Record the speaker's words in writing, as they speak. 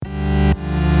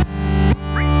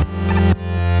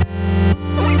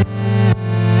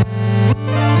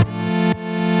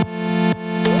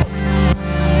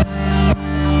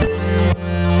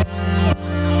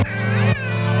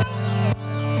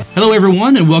Hello,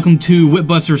 everyone, and welcome to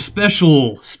Whipbuster's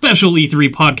special E3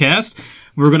 podcast.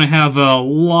 We're going to have a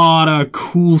lot of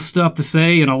cool stuff to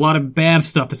say and a lot of bad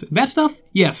stuff to say. Bad stuff?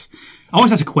 Yes. I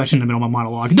always ask a question in the middle of my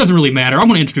monologue. It doesn't really matter. I'm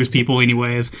going to introduce people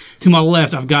anyways. To my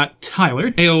left, I've got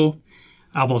Tyler. Heyo.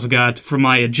 I've also got, from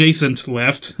my adjacent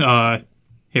left,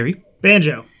 Harry.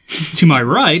 Banjo. To my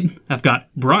right, I've got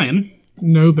Brian.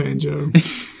 No banjo.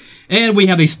 And we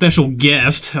have a special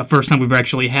guest. First time we've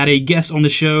actually had a guest on the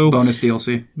show. Bonus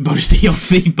DLC. Bonus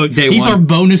DLC. But Day he's one. our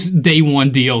bonus day one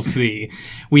DLC.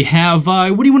 We have,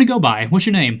 what do you want to go by? What's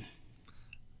your name?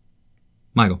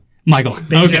 Michael. Michael.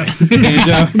 Okay.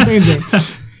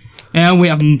 Banjo. And we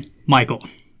have Michael.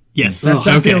 Yes. That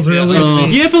feels really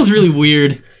yeah, it feels really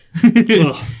weird.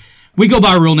 We go by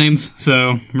our real names,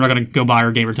 so we're not going to go by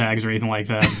our gamer tags or anything like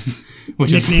that.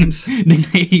 Which Nicknames.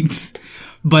 Nicknames.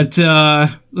 But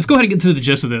let's go ahead and get to the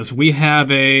gist of this. We have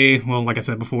like I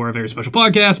said before, a very special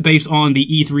podcast based on the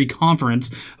E3 conference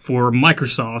for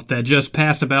Microsoft that just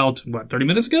passed about, 30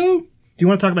 minutes ago? Do you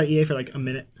want to talk about EA for like a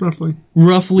minute? Roughly.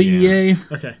 Roughly, EA.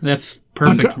 Okay. That's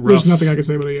perfect. There's nothing I can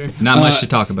say about EA. Not much to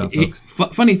talk about, folks.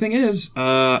 Funny thing is,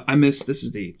 I missed, this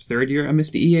is the third year I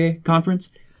missed the EA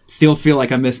conference. Still feel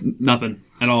like I missed nothing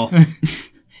at all.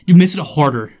 You miss it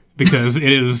harder because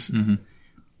it is...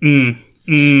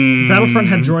 Battlefront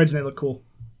had droids and they look cool.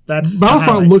 That's the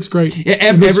Battlefront highlight. looks great. Yeah,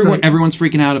 everyone's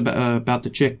freaking out about the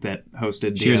chick that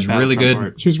hosted the She was really Battlefront good.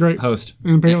 part. She's great. Host.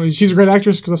 And apparently she's a great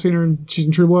actress because I've seen her she's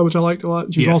in True Blood, which I liked a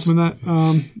lot. She was Yes. awesome in that.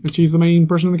 And she's the main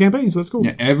person in the campaign, so that's cool.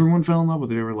 Yeah, everyone fell in love with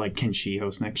her. They were like, can she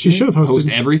host next She year? should have hosted. Host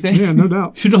everything? Yeah, no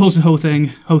doubt. Should have hosted the whole thing.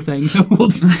 Whole thing.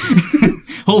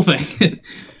 Whole thing.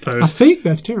 I think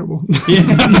that's terrible.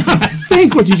 I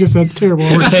think what you just said is terrible.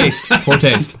 Poor taste. Poor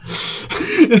taste.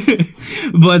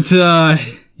 But,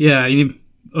 yeah, any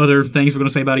other things we're going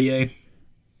to say about EA?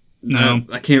 No.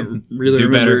 I can't really Do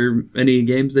remember any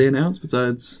games they announced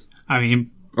besides, I mean,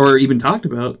 or even talked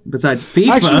about, besides FIFA.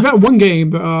 Actually, that one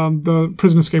game, the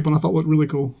Prison Escape one, I thought looked really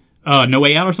cool. No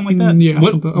Way Out or something like that? Yeah,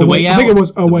 What, something. The Way Out? I think it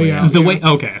was A Way Out. The yeah. Way...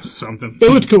 Okay, something. It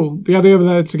looked cool. The idea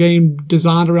that it's a game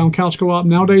designed around couch co-op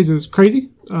nowadays is crazy.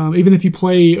 Even if you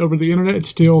play over the internet, it's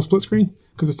still split screen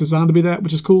because it's designed to be that,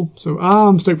 which is cool. So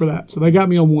I'm stoked for that. So they got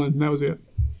me on one. And that was it.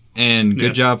 And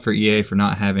good job for EA for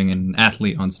not having an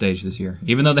athlete on stage this year.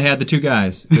 Even though they had the two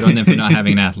guys, good on them for not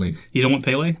having an athlete. You don't want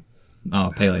Pele?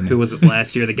 Oh, Pele. Who was it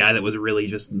last year? The guy that was really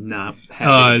just not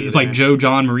happy to be It's there. like Joe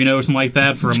John Marino or something like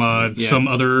that from some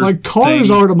other Like cars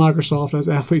thing. are to Microsoft as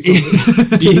athletes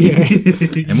to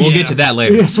EA. And we'll get to that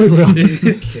later. Yes, we will.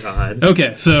 God.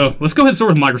 Okay, so let's go ahead and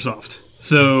start with Microsoft.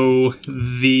 So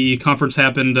the conference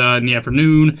happened in the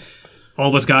afternoon. All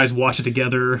of us guys watched it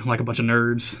together like a bunch of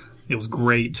nerds. It was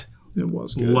great. It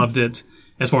was good. Loved it.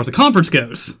 As far as the conference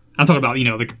goes, I'm talking about,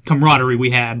 the camaraderie we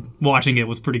had watching it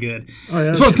was pretty good. Oh,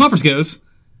 yeah. As far as the conference goes,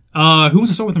 who wants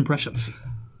to start with impressions?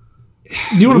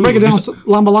 Do you want to break it down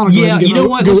line by line? Or go ahead Yeah, and give you know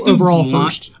what? Go Let's do overall line-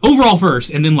 first. Overall first,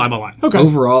 and then line by line. Okay.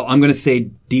 Overall, I'm going to say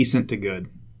decent to good.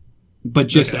 But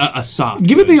just a soft.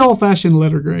 Give it the old-fashioned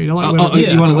letter grade. I like letter grade.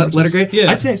 Do you want to letter grade?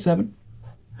 Yeah. I'd say a 7.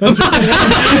 I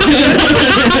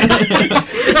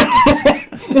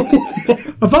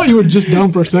thought you were just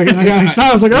dumb for a second. I got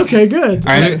excited. I was like, okay, good.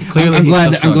 All right, Clearly I'm he's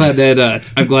glad. still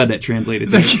I'm glad that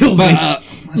translated. To me. But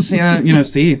let's see,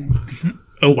 C.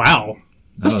 Oh, wow.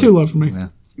 That's too low for me. Yeah.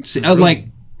 C like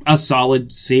a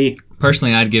solid C.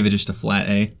 Personally, I'd give it just a flat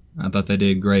A. I thought they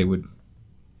did great with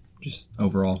just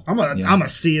overall. I'm a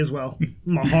C as well.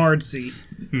 I'm a hard C.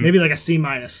 Maybe like a C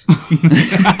minus.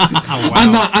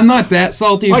 I'm not that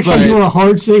salty, Like but how you were a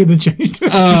hard C and then changed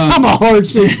it. I'm a hard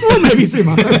C. Well, maybe C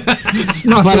minus. It's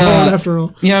not so hard after all.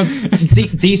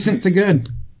 Decent to good.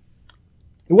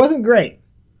 It wasn't great.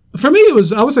 For me, it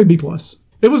was. I would say B plus.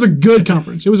 It was a good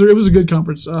conference. It was a good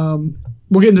conference.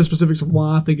 We'll get into specifics of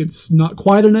why I think it's not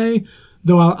quite an A,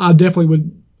 though. I definitely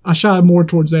would. I shy more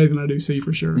towards A than I do C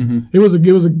for sure. It was a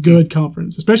good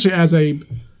conference, especially as a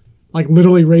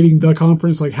literally rating the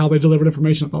conference, like how they delivered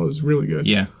information. I thought it was really good.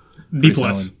 Yeah. B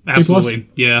plus. solid. Absolutely.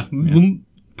 Yeah.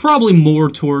 Probably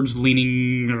more towards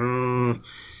leaning,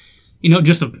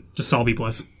 just solid B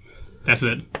plus. That's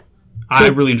it. I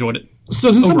really enjoyed it. So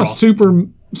since Overall. I'm a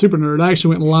super nerd, I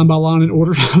actually went line by line in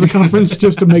order of the conference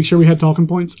just to make sure we had talking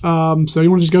points. So you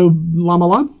want to just go line by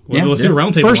line? Well, let's do a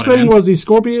round table. First thing was the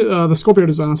Scorpio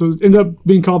design. So it ended up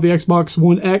being called the Xbox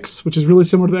One X, which is really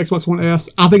similar to the Xbox One S.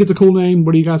 I think it's a cool name.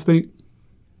 What do you guys think?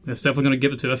 It's definitely going to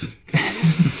give it to us.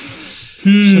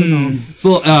 Should've known. It's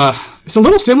a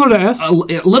little similar to S. A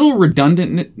little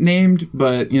redundant named,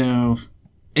 but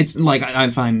it's like I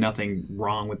find nothing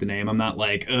wrong with the name. I'm not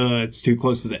like, it's too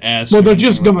close to the S. Well, or they're anything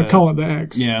just like going to that. call it the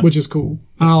X, Yeah. which is cool.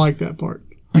 I like that part.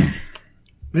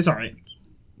 It's all right.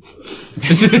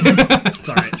 It's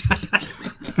all right.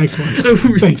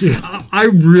 Excellent. Thank you. I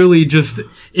really just,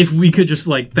 if we could just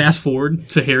like fast forward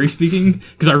to Harry speaking,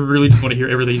 because I really just want to hear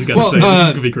everything he's got to say. This is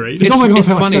gonna be great. It's only going to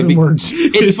have like 7 words.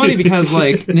 It's funny because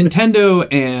like Nintendo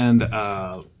and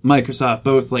Microsoft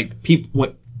both like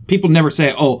people never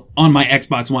say, oh, on my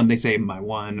Xbox One, they say my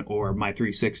One or my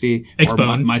 360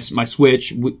 Xbone. or my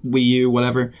Switch, Wii U,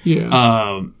 whatever.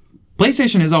 Yeah.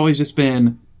 PlayStation has always just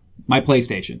been my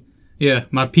PlayStation. Yeah,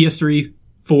 my PS3,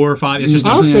 4, 5. It's just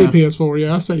I'll say PS4.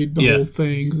 Yeah, I'll say the whole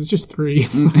thing because it's just 3.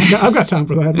 I've got time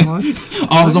for that in life.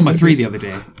 I was on my 3 the other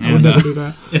day. I would never do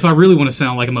that. If I really want to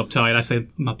sound like I'm uptight, I say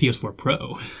my PS4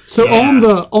 Pro. So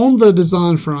on the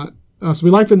design front, so we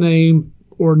like the name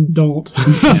or don't.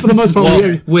 For the most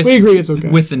part, we agree it's okay.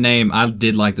 With the name, I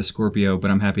did like the Scorpio, but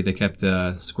I'm happy they kept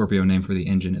the Scorpio name for the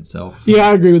engine itself. Yeah,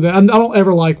 I agree with that. I don't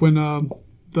ever like when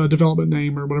the development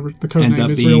name or whatever the code Ends name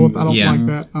up is being- real. I don't like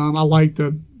that. I like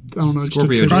the, I don't know.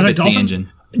 Scorpio just just fits the Dolphin?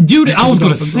 engine. Dude, I was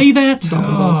going to say that.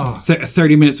 Dolphin's awesome.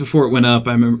 30 minutes before it went up,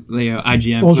 I remember the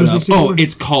IGN Ultra put up, 64?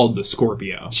 it's called the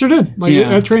Scorpio. Sure did. Like,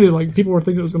 Yeah. I trained it, like, people were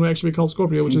thinking it was going to actually be called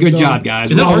Scorpio, which is Good dumb. job,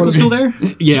 guys. Is that Well, article still there?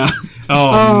 Yeah.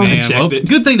 Oh, man. checked Well, it.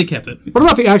 good thing they kept it. What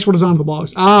about the actual design of the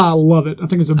box? I love it. I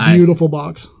think it's a beautiful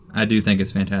box. I do think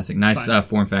it's fantastic. Nice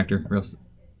form factor.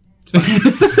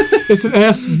 It's an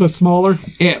S, but smaller.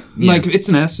 Yeah, like it's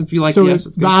an S if you like So the S.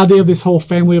 It's the good. idea of this whole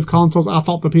family of consoles, I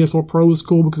thought the PS4 Pro was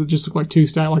cool because it just looked like two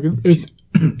stack. Like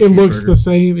it looks the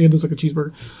same. It looks like a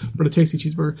cheeseburger, but a tasty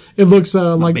cheeseburger. It looks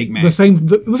like Big Mac. the same.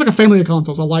 It looks like a family of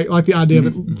consoles. I like the idea of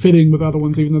it fitting with other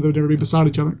ones, even though they'd never be beside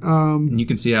each other. And you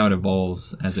can see how it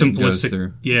evolves as it goes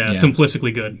through. Yeah,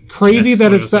 simplistically good. Crazy That's that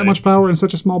what I it's would that say. much power in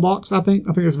such a small box. I think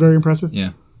it's very impressive.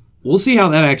 Yeah. We'll see how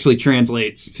that actually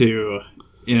translates to,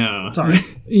 Sorry.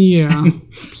 Yeah,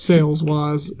 sales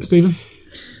wise, Steven?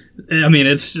 I mean,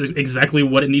 it's exactly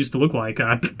what it needs to look like.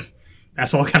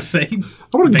 That's all I got to say.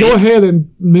 I want to go ahead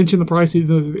and mention the price even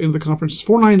though it's at the end of the conference. It's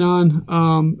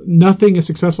 $499. Nothing is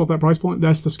successful at that price point.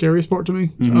 That's the scariest part to me.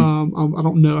 I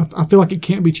don't know. I feel like it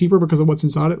can't be cheaper because of what's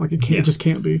inside it. Like it can't. It just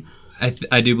can't be.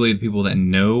 I do believe the people that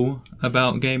know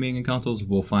about gaming and consoles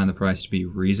will find the price to be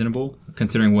reasonable,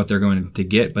 considering what they're going to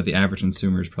get, but the average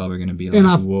consumer is probably going to be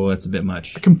like, whoa, that's a bit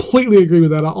much. Completely agree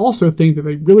with that. I also think that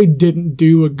they really didn't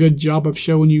do a good job of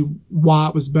showing you why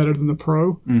it was better than the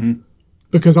Pro. Mm-hmm.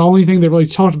 Because the only thing they really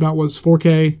talked about was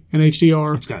 4K and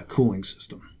HDR. it's got a cooling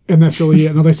system. And that's really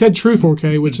it. Now, they said true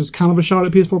 4K, which is kind of a shot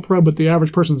at PS4 Pro, but the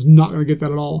average person's not going to get that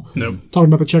at all. Nope. Talking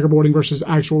about the checkerboarding versus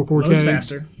actual 4K. Loads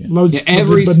faster. Loads,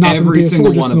 Every but not from every PS4,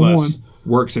 single just one of from the us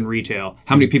works in retail.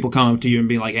 How many people come up to you and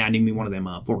be like, "Yeah, I need me one of them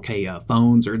 4K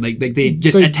phones," or they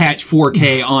just attach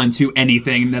 4K onto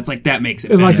anything, and that's like that makes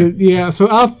it better. So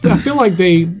I feel like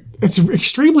it's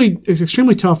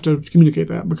extremely tough to communicate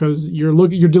that because you're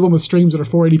dealing with streams that are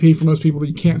 480p for most people that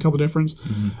you can't tell the difference.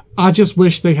 Mm-hmm. I just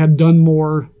wish they had done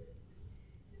more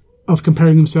of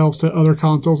comparing themselves to other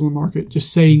consoles in the market.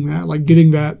 Just saying that, like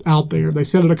getting that out there. They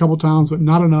said it a couple times, but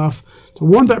not enough to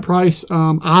warrant that price.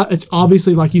 It's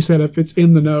obviously, like you said, if you're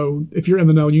in the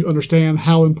know and you understand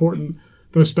how important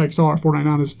those specs are,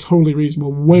 $499 is totally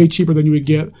reasonable, way cheaper than you would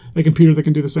get a computer that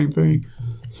can do the same thing.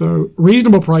 So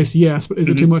reasonable price, yes, but is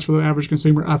it too much for the average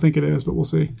consumer? I think it is, but we'll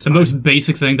see. The most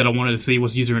basic thing that I wanted to see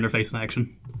was user interface in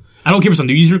action. I don't care for some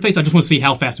new user interface. I just want to see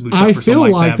how fast it boots up I for feel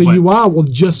something like like the that. UI will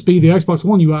just be the Xbox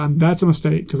One UI, and that's a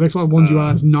mistake because Xbox One's UI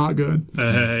is not good.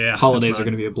 Yeah, Holidays are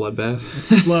going to be a bloodbath.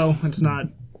 Slow. It's not.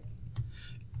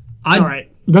 All right.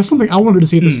 That's something I wanted to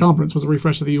see at this conference was a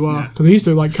refresh of the UI because they used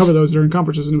to like cover those during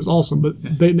conferences and it was awesome, but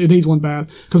it needs one bad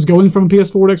because going from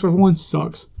PS4 to Xbox One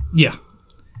sucks. Yeah.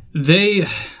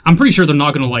 I'm pretty sure they're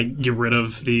not going to like get rid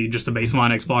of just the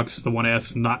baseline Xbox, the One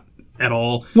S, not at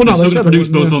all. Well, no, they're they still said going to produce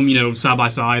they both would, of them, side by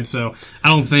side. So I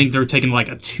don't think they're taking like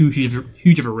a too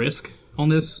huge of a risk on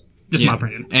this. Just my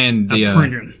opinion. And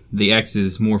Opinion. the X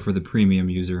is more for the premium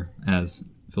user, as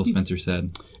Phil Spencer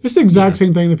said. It's the exact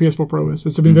same thing the PS4 Pro is.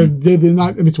 It's, they're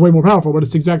not. It's way more powerful, but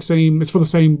it's the exact same. It's for the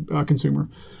same consumer,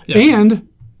 and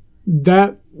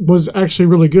that was actually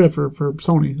really good for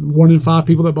Sony. 1 in 5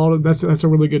 people that bought it. That's a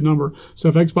really good number. So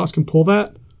if Xbox can pull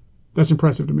that, that's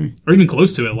impressive to me. Or even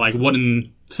close to it, like 1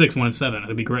 in 6, 1 in 7.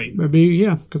 That'd be great. That'd be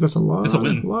because that's a lot. That's a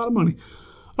win. A lot of money.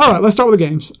 All right, let's start with the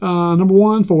games. Number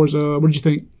 1, Forza. What did you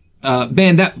think?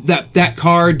 Man, that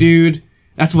car, dude.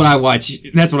 That's what I watch.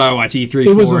 That's what I watch E3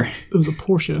 for. It was a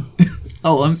Porsche.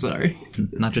 Oh, I'm sorry.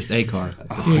 Not just a car.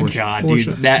 It's a Oh Porsche. God, Porsche.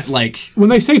 dude. That like When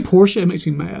they say Porsche, it makes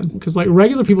me mad because like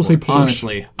regular people say Porsche.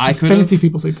 honestly, I could Fancy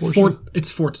people say Porsche. It's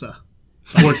Forza.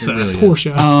 Forza. Really is.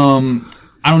 Porsche.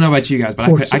 I don't know about you guys, but I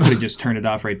Forza. could have just turned it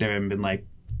off right there and been like,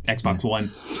 Xbox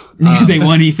One. They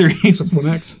won E3. One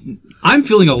X. I'm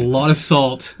feeling a lot of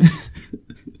salt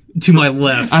to my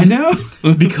left. I know.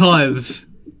 Because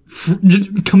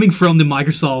coming from the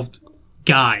Microsoft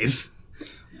guys.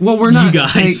 Well, we're not. You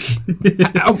guys.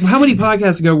 Like, how many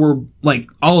podcasts ago were like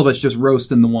all of us just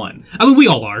roasting the One? I mean, we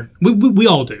all are. We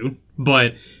all do.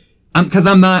 But Because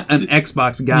I'm not an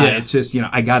Xbox guy. Yeah. It's just,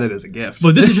 I got it as a gift.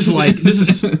 this is just like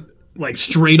like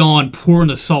straight on pouring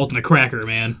the salt in a cracker,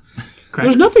 man.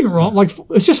 There's nothing wrong. Like,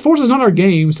 it's just Forza's not our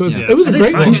game, so it was a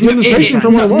great fine. demonstration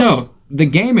from what it was. No, the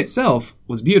game itself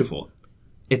was beautiful.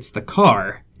 It's the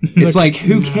car. It's like,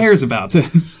 who cares about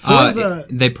this?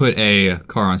 They put a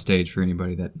car on stage for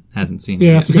anybody that hasn't seen it.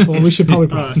 Yeah, yet. that's a good point. We should probably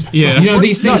put this. Yeah.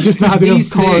 These Not things, just the idea of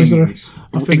these cars that are things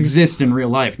offending. exist in real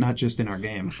life, not just in our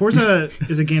game. Forza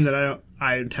is a game that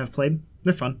I have played.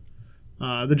 They're fun.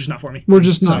 They're just not for me. We're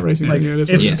just not racing. Like, Yeah, it is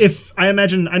what it is. if I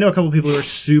imagine, I know a couple of people who are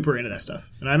super into that stuff,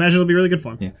 and I imagine it'll be really good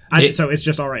for them. Yeah. So it's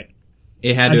just all right.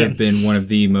 It had to Again. have been one of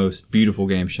the most beautiful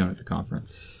games shown at the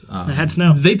conference. It had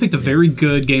snow. They picked a very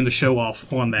good game to show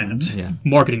off on that, Yeah.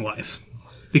 marketing-wise.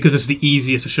 Because it's the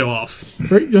easiest to show off.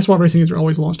 That's why racing games are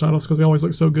always launch titles, because they always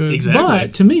look so good. Exactly.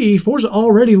 But to me, Forza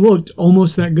already looked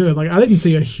almost that good. Like, I didn't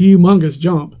see a humongous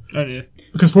jump Oh, yeah.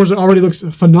 because Forza already looks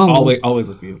phenomenal. Always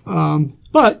look beautiful.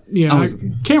 But yeah, I Always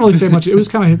can't really say much. It was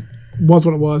kind of was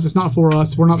what it was. It's not for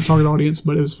us. We're not the target audience,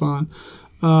 but it was fun.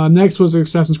 Next was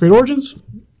Assassin's Creed Origins.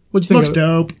 What'd you think? Looks of it?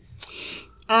 dope.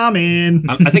 I'm in.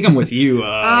 I think I'm with you.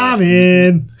 I'm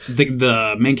in.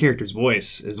 The main character's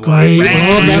voice is what Great. really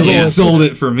Love that voice. sold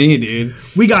it for me, dude.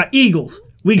 We got eagles.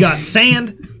 We got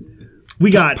sand. We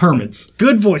got Permits.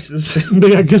 good voices.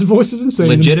 They got good voices and saying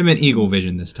Legitimate Eagle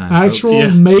Vision this time. actual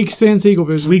folks. make sense Eagle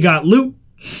Vision. We got loot.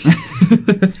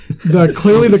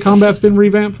 Clearly the combat's been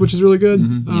revamped, which is really good.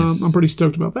 Yes. I'm pretty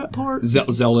stoked about that part.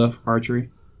 Zelda archery.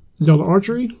 Zelda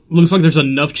Archery. Looks like there's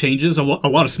enough changes, a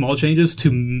lot of small changes,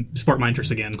 to spark my interest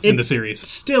again in the series.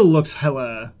 Still looks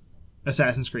hella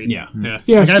Assassin's Creed. Yeah. Yeah.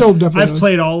 Yeah, Like, still definitely. I've does.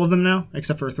 played all of them now,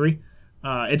 except for 3.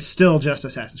 It's still just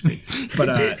Assassin's Creed.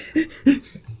 But,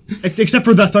 except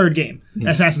for the third game,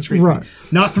 Assassin's Creed. Right.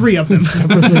 Not 3 of them.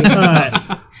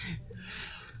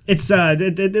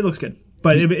 It looks good.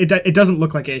 But it doesn't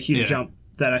look like a huge jump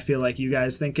that I feel like you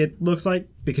guys think it looks like,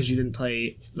 because you didn't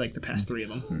play, like, the past 3 of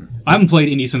them. I haven't played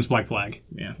any since Black Flag.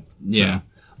 Yeah. Yeah.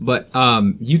 But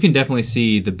you can definitely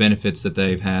see the benefits that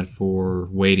they've had for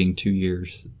waiting 2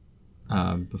 years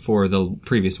before the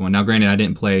previous one. Now, granted, I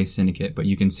didn't play Syndicate, but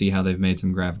you can see how they've made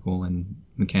some graphical and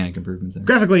mechanic improvements there.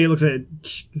 Graphically, it looks a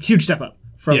huge step up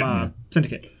from Yeah.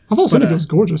 Syndicate. I thought Syndicate was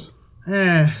gorgeous.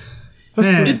 Eh. I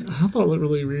thought it looked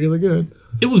really, really good.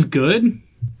 It was good,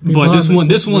 but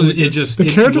this one, really it just The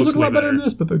it characters looks look a lot way better in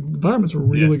this, but the environments were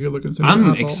really good looking. I I'm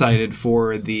thought. excited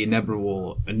for the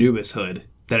inevitable Anubis hood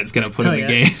that it's going to put in the Hell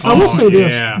yeah. game. I will say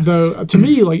this yeah. though. To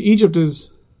me, like Egypt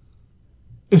is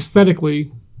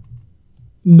aesthetically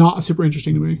not super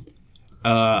interesting to me.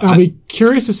 I'll be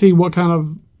curious to see what kind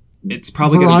of It's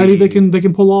probably variety going to be, they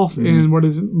can pull off, and what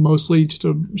is it mostly just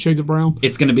shades of brown.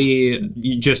 It's going to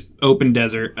be just open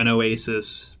desert, an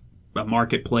oasis, a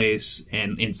marketplace,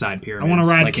 and inside pyramids. wanna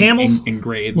ride like camels. in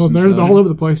graves. Well, and they're stuff. all over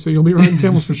the place, so you'll be riding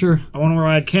camels for sure. I want to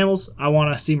ride camels. I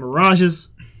want to see mirages.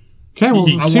 Camels,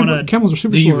 camels are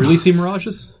super Do you slow. really see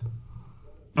mirages?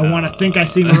 I want to think I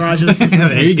see mirages.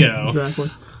 There you go. Exactly.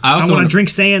 I I also want want to drink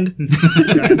sand.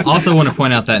 also want to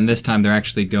point out that in this time they're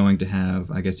actually going to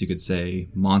have, I guess you could say,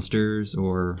 monsters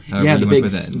or however Yeah, you the went big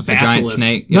with it. The basilisk. giant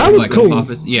snake. That was like cool.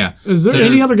 Apophis. Yeah. Is there So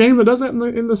any they're- other game that does that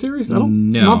in the series? I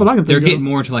don't. No. Not that I can They're think getting of.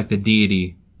 more to like the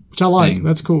deity. Which I like. thing.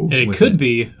 That's cool. And it With could it.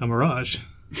 be a mirage.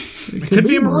 It Could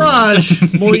be a mirage,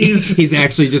 boys. He's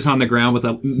actually just on the ground with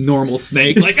a normal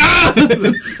snake. Like, ah!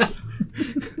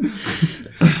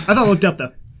 I thought it looked up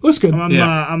though. Looks good.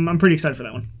 I'm pretty excited for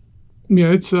that one.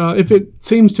 Yeah, it's if it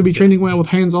seems to be trending well with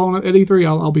hands-on at E3,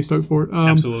 I'll be stoked for it.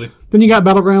 Absolutely. Then you got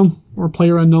Battleground or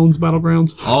Player Unknown's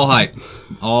Battlegrounds. All hype.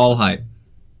 All hype.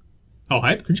 Oh,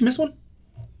 hype? Did you miss one?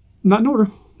 Not in order.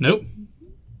 Nope.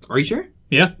 Are you sure?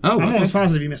 Yeah. Oh, I'm okay. almost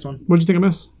positive you missed one. What did you think I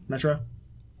missed? Metro.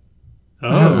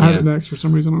 I had Oh, it next for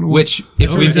some reason. I don't know. Which,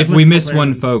 if we definitely miss player.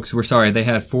 one, folks, we're sorry. They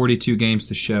had 42 games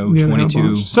to show. Yeah, they had a 22.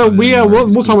 bunch. So of them we'll were talk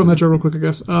about exclusive. Metro real quick, I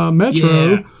guess. Metro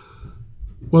Yeah.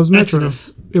 was Metro.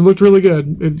 Exodus. It looked really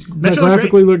good. It Metro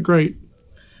graphically looked great.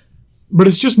 But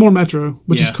it's just more Metro,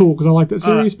 which is Yeah. cool because I like that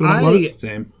series, but I don't love it.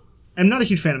 Same. I'm not a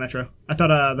huge fan of Metro. I thought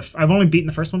I've only beaten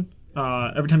the first one.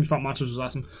 Every time you fought monsters was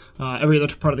awesome. Every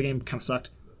other part of the game kind of sucked.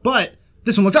 But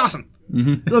this one looked awesome.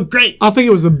 It looked great. I think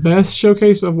it was the best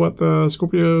showcase of what the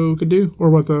Scorpio could do, or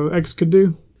what the X could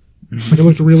do. Like, it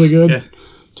looked really good. Yeah.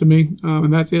 to me,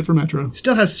 and that's it for Metro.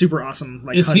 Still has super awesome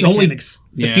like It's HUD the only. mechanics.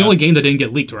 It's the only game that didn't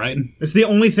get leaked, right? It's the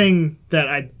only thing that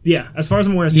as far as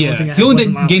I'm aware, it's the only thing It's the only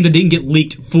wasn't game that didn't get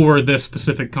leaked for this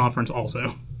specific conference.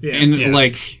 Also, Yeah. And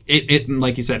like it,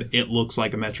 like you said, it looks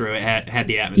like a Metro. It had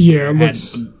the atmosphere. Yeah, it it had,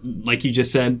 looks- like you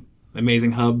just said,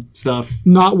 amazing hub stuff.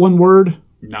 Not one word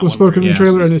Not was one spoken word, in the yeah.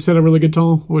 trailer, and it set a really good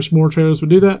tone. I wish more trailers would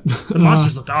do that. the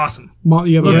monsters looked awesome. The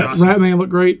Yes. Ratman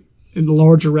looked great, and the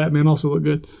larger Ratman also looked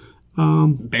good.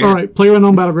 Bear. All right,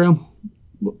 PlayerUnknown Battleground.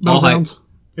 All hype. Battlegrounds.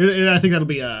 I think that'll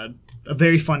be a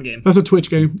very fun game. That's a Twitch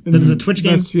game. That is a Twitch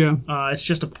game. That's, yeah. It's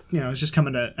just it's just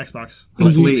coming to Xbox.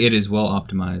 Hopefully, it is well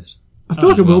optimized. I feel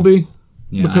like it will be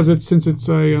Yeah, because since it's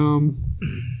a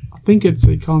I think it's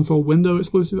a console window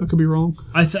exclusive. I could be wrong.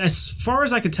 As far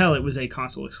as I could tell, it was a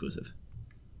console exclusive.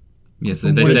 yes,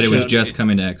 from they what said it it was showed just me.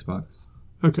 coming to Xbox.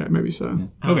 Okay, maybe so.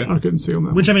 Okay. I couldn't see on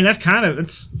that. Which I mean, that's kind of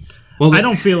it's. Well, I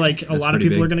don't feel like a lot of pretty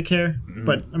people big. are going to care,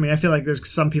 but I mean, I feel like there's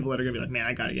some people that are going to be like, "Man,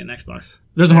 I got to get an Xbox."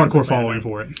 there's a hardcore following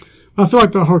for it. I feel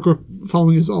like the hardcore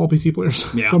following is all PC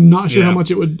players, Yeah. so I'm not sure how Yeah.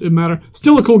 much it would matter.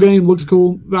 Still a cool game, looks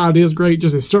cool. The idea is great.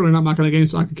 Just it's certainly not my kind of game,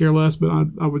 so I could care less. But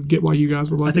I would get why you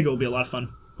guys would like I think it. it will be a lot of fun.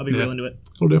 I'll be real into it.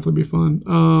 It'll definitely be fun.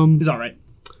 He's all right.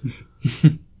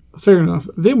 Fair enough.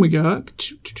 Then we got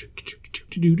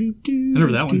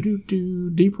remember that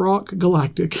one. Deep Rock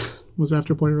Galactic was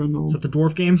after PlayerUnknown. Is that the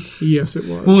dwarf game? Yes, it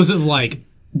was. What was it like?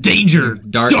 Danger,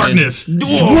 Darkness.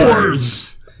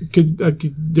 dwarves. I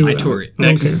could do it. tore it. I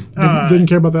don't Next. care. Didn't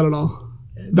care about that at all.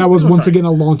 That was looks once alright. again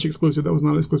a launch exclusive. That was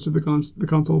not exclusive to the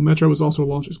console. Metro was also a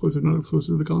launch exclusive, not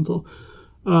exclusive to the console.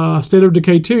 State of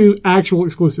Decay 2, actual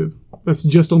exclusive. That's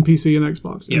just on PC and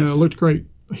Xbox. And Yes. it looked great.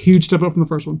 A huge step up from the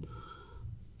first one.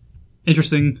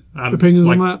 Interesting. Opinions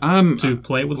on that? To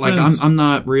play it with like friends. I'm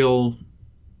not real.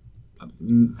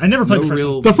 I never played No the first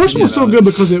real. one. The first one was so about good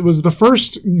because it was the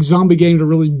first zombie game to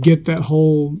really get that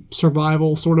whole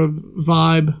survival sort of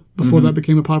vibe before that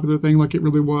became a popular thing. Like it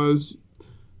really was,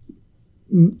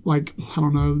 like, I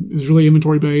don't know, it was really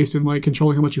inventory based and like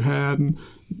controlling how much you had, and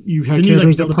you had Didn't you, like,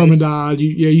 characters that build a base? perma died.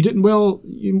 You didn't, well,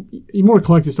 you more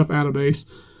collected stuff out of base.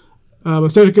 But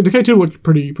State of Decay 2 looked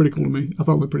pretty cool to me. I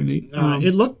thought it looked pretty neat.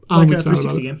 It looked I'm like a excited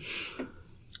 360 about game.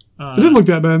 it didn't look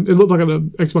that bad. It looked like an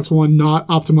Xbox One not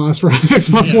optimized for an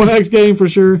Xbox One X game for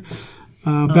sure.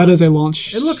 That is a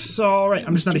launch. It looks all right.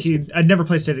 I'm just not a huge. I'd never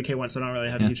played State of Decay 1, so I don't really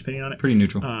have a huge opinion on it. Pretty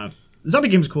neutral. Zombie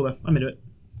games are cool though. I'm into it.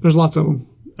 There's lots of them.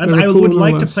 I would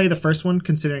like to play the first one,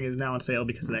 considering it's now on sale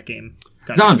because of that game.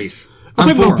 got Zombies. I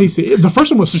played it for on 'em. PC. The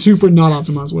first one was super not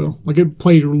optimized well. Like it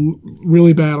played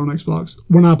really bad on Xbox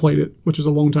when I played it, which was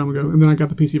a long time ago. And then I got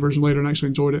the PC version later and actually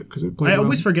enjoyed it because it played I well.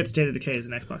 always forget State of Decay is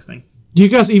an Xbox thing. Do you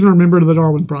guys even remember the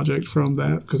Darwin Project from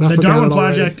that? Because I The forgot Darwin it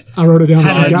already. Project I wrote it down.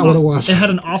 I had forgot a- what it was. It had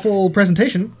an awful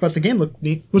presentation, but the game looked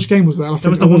neat. Which game was that? That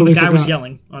was the one where the guy was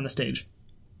yelling on the stage.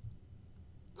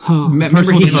 Remember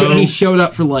Personal info. he showed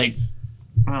up for like,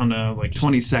 I don't know, like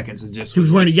 20 seconds and just He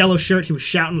was wearing a like, yellow shirt. He was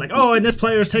shouting like, "Oh, and this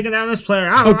player's taking down this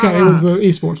player." Okay, it was the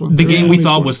esports one. the game we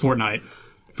thought Esports. was Fortnite.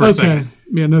 For a Okay. second.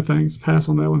 Yeah, no thanks. Pass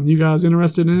on that one. You guys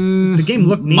interested in The game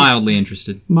looked neat. Mildly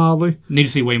interested. mildly? Need to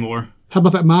see way more. How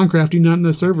about that Minecraft uniting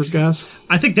those servers, guys?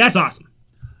 I think that's awesome.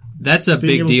 That's a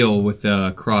big able- deal with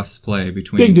cross play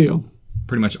between Big deal.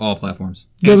 pretty much all platforms.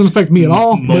 Doesn't affect me at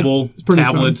all. but Mobile, it's pretty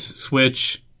tablets,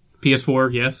 Switch,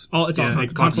 PS4, yes. It's all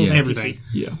Xbox, consoles and everything. PC.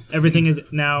 Yeah. Everything is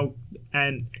now,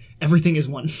 and everything is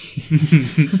one.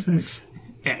 Thanks.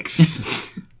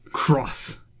 X.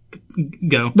 Cross.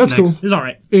 Go. That's Next. It's all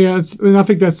right. Yeah, I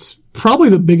think that's probably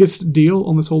the biggest deal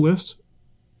on this whole list.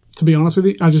 To be honest with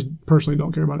you, I just personally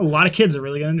don't care about A it. lot of kids are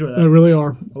really going to enjoy They that. really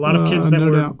are. A lot of kids that no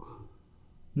were doubt.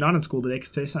 not in school today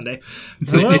because today's Sunday.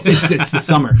 it's the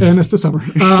summer. And it's the summer.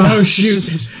 Oh shoot!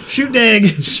 Shoot, dag.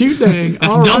 Shoot dang.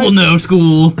 That's All double right. no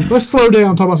school. Let's slow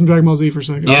down and talk about some Dragon Ball Z for a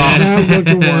second. Yeah. That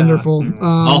looked wonderful.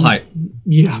 All hype.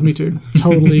 Yeah, me too.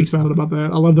 Totally excited about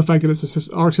that. I love the fact that it's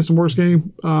a Arc System Works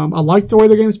game. I like the way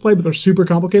the game's played, but they're super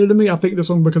complicated to me. I think this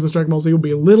one, because it's Dragon Ball Z, will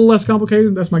be a little less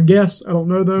complicated. That's my guess. I don't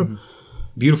know, though.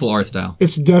 Beautiful art style.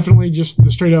 It's definitely just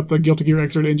straight up the Guilty Gear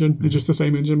Xrd engine. It's just the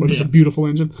same engine, but it's a beautiful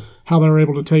engine. How they were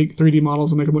able to take 3D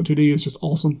models and make them look 2D is just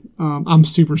awesome. I'm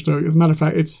super stoked. As a matter of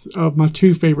fact, it's of my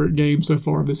two favorite games so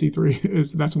far of this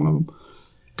E3. That's one of them.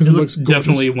 Because it looks gorgeous.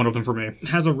 Definitely one of them for me. It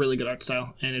has a really good art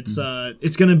style, and it's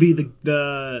going to be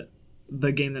the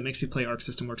game that makes me play Arc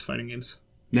System Works fighting games.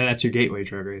 Yeah, that's your gateway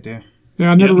drug right there.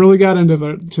 Yeah, I never really got into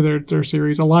their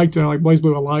series. I liked like Blaze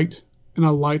Blue. I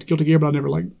liked Guilty Gear, but I never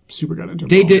super got into them.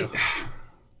 They at all.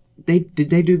 did. Did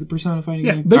they do the Persona fighting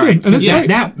game? They All did, right, and it's yeah, great.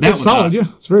 that it's was solid. awesome.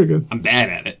 Yeah, it's very good. I'm bad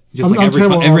at it. Just I'm like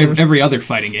terrible at all those. every other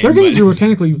fighting game. Their games but- are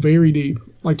mechanically very deep.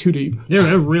 like too deep.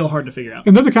 They're real hard to figure out.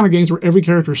 And they're the kind of games where every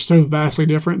character is so vastly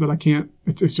different that I can't.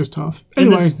 It's just tough. And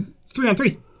Anyway, it's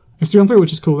 3-on-3. it's 3-on-3,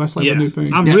 which is cool. That's like Yeah. the new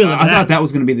thing. I'm Yeah, really I thought that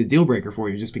was going to be the deal breaker for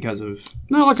you, just because of.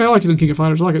 No, like I liked it in King of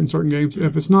Fighters. I like it in certain games.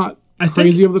 If it's not think-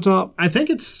 crazy over the top, I think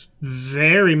it's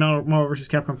very Marvel vs.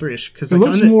 Capcom 3-ish. Because it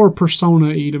looks more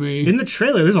Persona-y to me. in the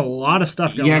trailer, there's a lot of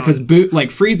stuff going on. Yeah, because Boo, like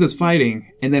Frieza's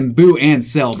fighting, and then Boo and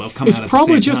Cell both come It's out at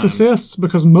probably the same just time. assists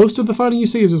because most of the fighting you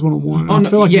see is just one-on-one. Oh, I no,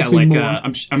 feel like yeah, you've seen like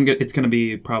more. it's going to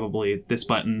be probably this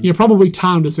button. Yeah, probably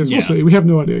timed assists. We'll Yeah. see. We have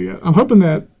no idea yet. I'm hoping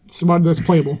that somebody that's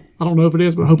playable. I don't know if it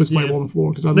is, but I hope it's playable on the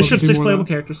floor because I'd They love to showed see 6 more playable of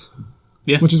that, characters.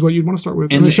 which is what you'd want to start with.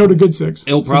 And, And they the- showed a good 6.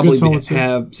 It'll It's a probably good solid 6.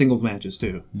 have singles matches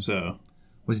too. So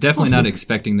Was definitely not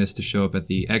expecting this to show up at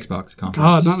the Xbox conference.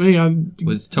 God, not me. I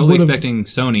Was totally would've- expecting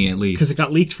Sony at least. Because it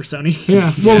got leaked for Sony.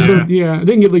 Yeah, well, it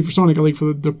didn't get leaked for Sony. It got leaked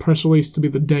for the press release to be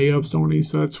the day of Sony,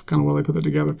 so that's kind of why they put that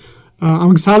together.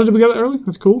 I'm excited that we got it early.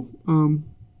 That's cool.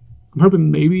 I'm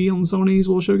hoping maybe on Sony's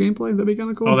we'll show gameplay. That'd be kind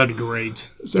of cool. Oh, that'd be great.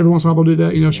 So every once in a while they'll do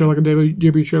that. Show like a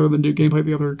debut trailer, then do gameplay at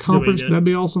the other conference. good. That'd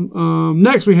be awesome.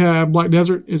 Next we have Black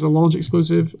Desert is a launch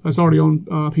exclusive. It's already on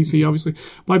PC, obviously.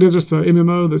 Black Desert's the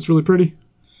MMO that's really pretty.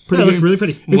 Yeah, it game. looks really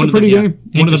pretty. It's One a of the- pretty yeah. game. One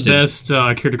of the Interesting. best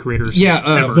character creators yeah,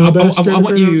 ever. The best I want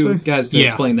character, I you would say. guys to Yeah.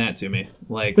 explain that to me.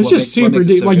 Like It's what just what super makes it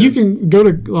deep. so Like good? you can go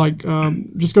to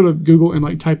just go to Google and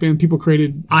like type in people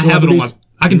created. I have it on my. celebrities.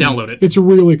 I can download it. It's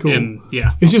really cool. And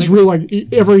yeah, It's just real, like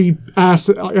every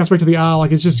aspect of the eye,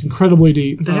 like it's just incredibly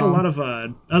deep. They had a lot of. I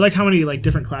like how many like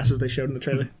different classes they showed in the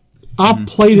trailer. I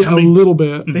played it a little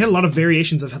bit. They had a lot of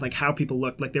variations of like how people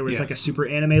looked. Like there was like a super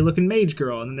anime looking mage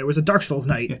girl, and then there was a Dark Souls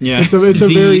knight. Yeah, It's a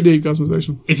very deep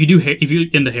customization. if you do, if you're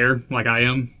into hair like I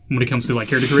am, when it comes to like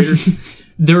character creators,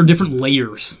 there are different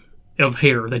layers of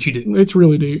hair that you do. It's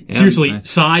really deep. Seriously,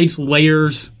 nice. sides,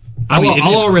 layers. I I'll, mean,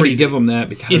 I'll it's already crazy. give them that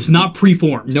because It's not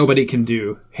preformed. nobody can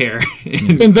do hair.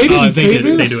 And they didn't they say did it.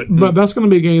 They this, do it. but that's going to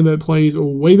be a game that plays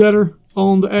way better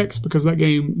on the X because that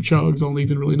game chugs on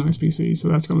even really nice PC. So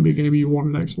that's going to be a game you want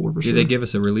an X for sure. Did they give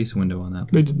us a release window on that?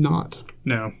 They did not.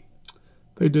 No.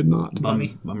 They did not.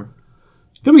 Bummer.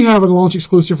 Then we have a launch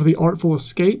exclusive for the Artful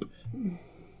Escape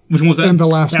Which one was that? and the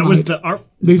Last That Night. was the art.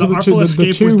 These the are the Artful two- the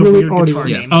Escape two was the really weird arty guitar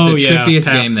ones. game. Oh, the yeah, trippiest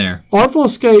pass. game there. Artful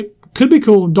Escape could be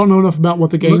cool. Don't know enough about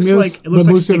what the game Looks is, like it but looks it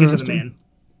like looks Stick It to the interesting. Man.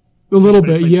 A little But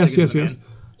it bit, plays yes, Stick It yes, to the yes.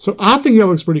 So I think that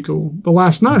looks pretty cool. The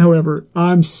Last Night, however,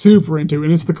 I'm super into,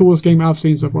 and it's the coolest game I've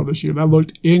seen so far this year. That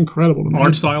looked incredible to me.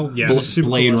 Art style, yes. Super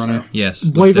Blade cool Runner. stuff. Yes.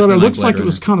 Blade Runner definitely looks like it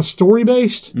was kind of story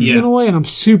based Yeah. in a way, and I'm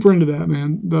super into that,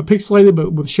 man. The pixelated,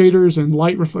 but with shaders and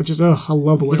light reflections. I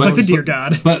love the way It's it like the looks. Deer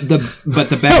God. But the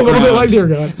A background little bit like Dear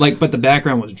God. but the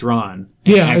background was drawn.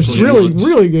 Yeah, it's Actually really, looked-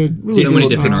 really good. Really So good. many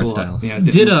different art pixel- styles. Yeah,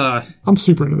 Did I'm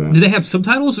super into that. did they have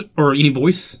subtitles or any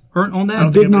voice on that?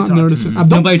 don't Did think not anybody notice it. I don't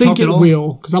Nobody think talked it at all?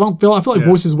 will because I feel like Yeah.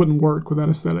 voices wouldn't work with that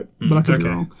aesthetic, but I could be okay.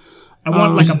 wrong. I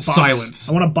want like a box. silence.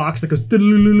 I want a box that goes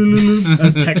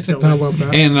as text I filter. love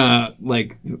that. And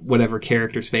like whatever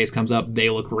character's face comes up, they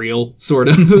look real, sort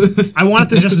of. I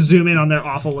want it to just zoom in on their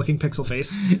awful looking pixel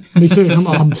face. Me too. I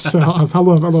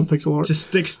love pixel art. Just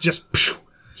sticks just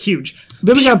huge.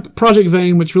 Then we got Project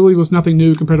Vane, which really was nothing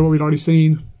new compared to what we'd already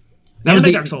seen. That was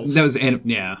Anime the, Dark Souls. That was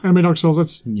yeah. Anime Dark Souls.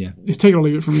 That's Yeah. take it or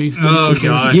leave it for me. Oh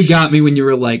gosh. You got me when you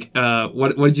were like,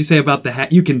 what did you say about the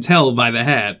hat? You can tell by the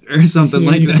hat or something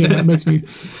like You that. can't. That makes me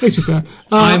sad.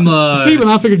 I'm, Steven,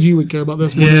 I figured you would care about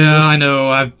this more. than Yeah, this. I know.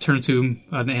 I've turned to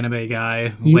an anime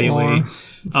guy You lately. are.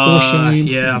 For shame.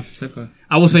 Yeah.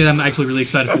 I will say that I'm actually really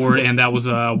excited for it, and that was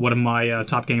one of my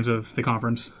top games of the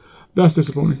conference. That's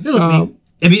disappointing.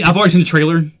 I mean, I've already seen the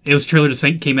trailer. It was a trailer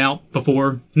that came out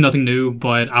before, nothing new,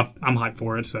 but I'm hyped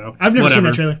for it. So I've never seen whatever.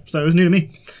 that trailer, so it was new to me.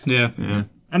 Yeah.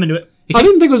 I'm into it. I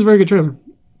didn't think it was a very good trailer,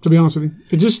 to be honest with you.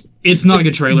 It just It's not a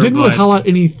good trailer, didn't really but highlight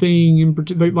anything in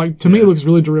particular. Like, to me, it looks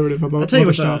really derivative of I'll tell you other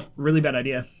what's stuff. a really bad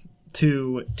idea: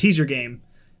 to tease your game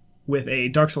with a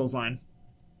Dark Souls line,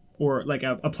 or like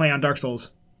a play on Dark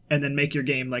Souls, and then make your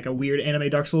game like a weird anime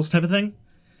Dark Souls type of thing,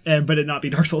 but it not be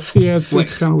Dark Souls. Yeah,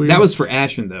 it's kind of weird. That was for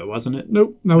Ashen though, wasn't it?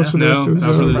 Nope, that was for No, this. It was, that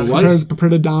was for this. It was? Prepare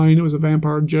to Dine. It was a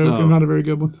vampire joke, and not a very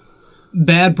good one.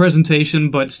 bad presentation,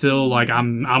 but still, like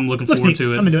I'm looking Looks forward neat.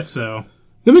 to it. I'm into it. So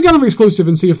Then we got an exclusive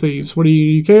in Sea of Thieves. What do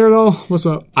you care at all? What's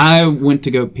up? I went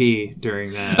to go pee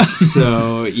during that,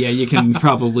 so yeah, you can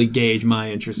probably gauge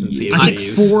my interest in Sea of I think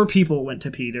Thieves. 4 people went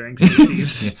to pee during Sea of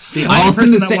Thieves. The only All in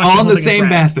person the, that sa- watched all in the holding a same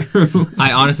breath. bathroom.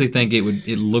 I honestly think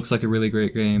it looks like a really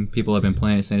great game. People have been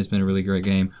playing it saying it's been a really great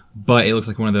game, but it looks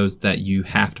like one of those that you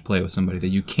have to play with somebody that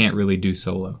you can't really do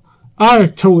solo. I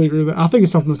totally agree with that. I think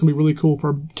it's something that's going to be really cool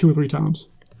for 2 or 3 times.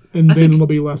 And then it'll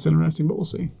be less interesting, but we'll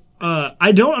see.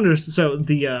 I don't understand. So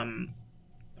the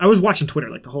I was watching Twitter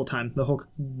like the whole time, the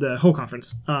whole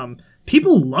conference.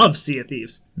 People love Sea of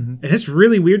Thieves, and it's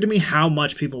really weird to me how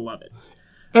much people love it.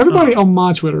 Everybody on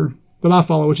my Twitter that I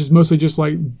follow, which is mostly just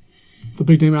like the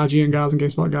big name IGN guys and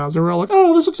GameSpot guys, they were all like,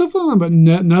 "Oh, this looks so fun," but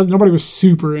nobody was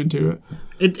super into it.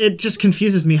 It just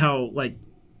confuses me how like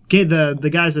the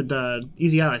guys at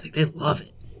Easy Allies, like, they love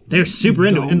it. They're super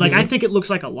into it, and like I think it looks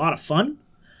like a lot of fun.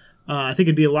 I think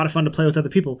it'd be a lot of fun to play with other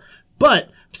people, but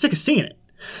I'm sick of seeing it.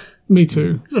 Me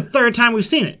too. It's the third time we've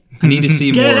seen it. I need to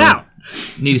see Get more. it out.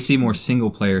 Need to see more single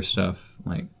player stuff.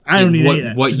 Like I don't need what, any of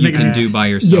that. what Just you make it can happen. do by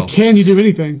Yeah, yourself. can you do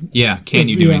anything? Yeah, can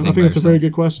you do anything? I think that's a very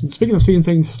good question. Speaking of seeing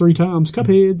things 3 times,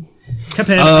 Cuphead.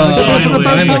 Cuphead. For the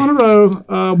third time in a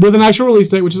row, with an actual release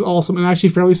date, which is awesome, and actually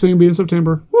fairly soon, be in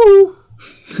September. Woo!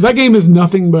 That game is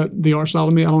nothing but the art style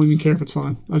to me. I don't even care if it's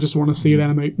fun. I just want to see it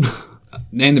animate.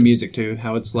 And the music too,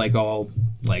 how it's like all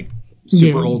like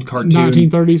super old cartoon,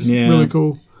 1930s. Yeah. Really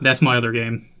cool. That's my other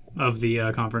game of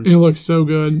the conference. It looks so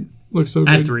good. Looks so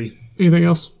I had good. 3. Anything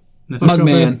else? That's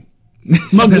Mugman.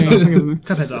 Mugman, I think is the name.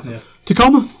 Cuphead's off. Yeah.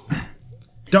 Tacoma?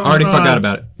 Don't, Already forgot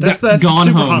about it. That's Gone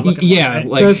super Home. hot looking, Yeah, right?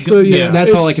 like That's the-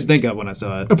 that's all I it's- could think of when I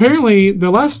saw it. Apparently,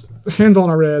 the last hands-on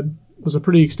I read was a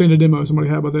pretty extended demo somebody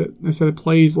had with it. They said it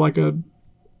plays like Gone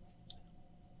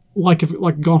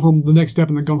Home, the next step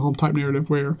in the Gone Home type narrative,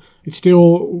 where it's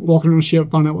still walking on a ship,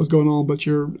 finding out what's going on, but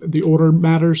the order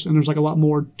matters, and there's like a lot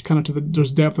more kind of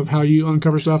there's depth of how you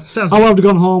uncover stuff. Sounds I loved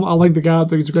Gone Home. I like the guy. I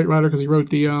think he's a great writer because he wrote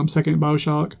the second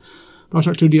Bioshock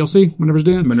 2 DLC, Minerva's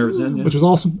Den, which was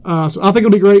awesome. So I think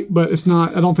it'll be great, but it's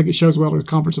not. I don't think it shows well at a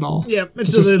conference at all. Yeah, it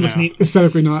just- looks neat.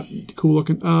 Aesthetically not cool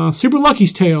looking. Super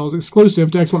Lucky's Tales,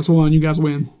 exclusive to Xbox One. You guys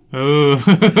win. Oh.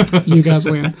 You guys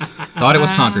win. Thought it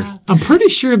was conquered. I'm pretty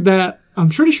sure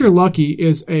Lucky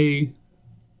is a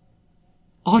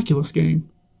Oculus game.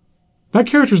 That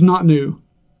character's not new.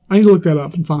 I need to look that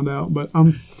up and find out, but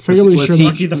I'm fairly Was sure. he-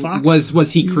 Lucky the Fox?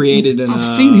 Was he created in I've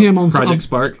seen him on Project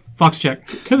Spark? Fox check.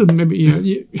 Could have maybe.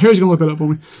 Yeah, Harry's gonna look that up for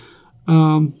me.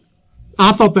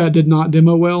 I thought that did not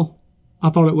demo well. I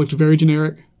thought it looked very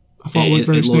generic. I thought it looked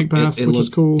very Snake Pass, which was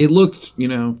cool. It looked,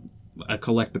 a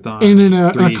collectathon. And in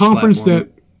a 3D conference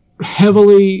platform. that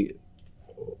heavily,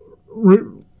 I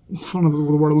don't know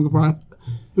the word I'm looking for.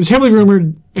 It was heavily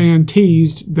rumored and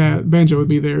teased that Banjo would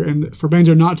be there, and for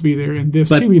Banjo not to be there and this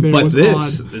to be there but was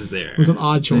this odd. is there. Was an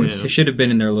odd choice. It should have been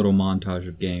in their little montage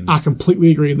of games. I completely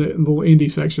agree. The little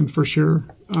indie section for sure.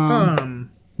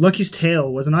 Lucky's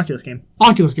Tale was an Oculus game.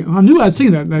 Oculus game. I knew I'd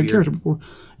seen that character before.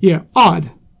 Yeah, odd.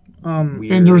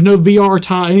 Weird. And there was no VR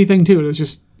tie anything to it. It's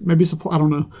just maybe support. I don't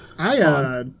know.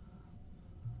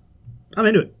 I'm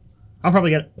into it. I'll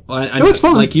probably get it. Well, I It looks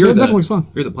fun. Like it definitely looks fun.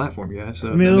 You're the platform guy,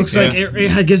 so I mean, it looks like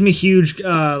it gives me huge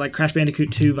like Crash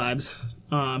Bandicoot 2 vibes.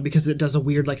 Because it does a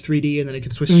weird like 3D and then it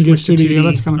can switch And it gets to 2D. 2D, yeah,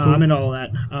 that's kinda cool. I'm into all that.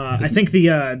 I think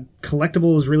the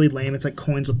collectible is really lame. It's like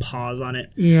coins with paws on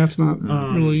it. Yeah, it's not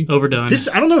really. Overdone.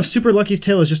 I don't know if Super Lucky's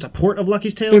Tale is just a port of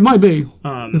Lucky's Tale, It might be.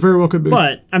 It very well could be.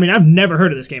 but I mean, I've never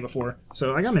heard of this game before,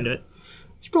 so I'm into it.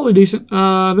 It's probably decent.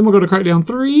 Then we'll go to Crackdown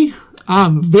 3.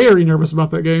 I'm very nervous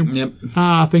about that game. Yep.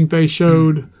 I think they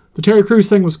showed the Terry Crews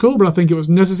thing was cool, but I think it was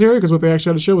necessary because what they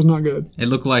actually had to show was not good. It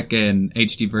looked like an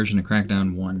HD version of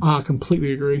Crackdown 1. I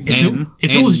completely agree.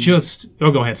 If it was just... Oh,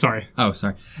 go ahead. Sorry. Oh,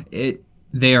 sorry.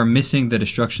 They are missing the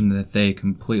destruction that they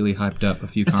completely hyped up a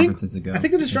few conferences ago. I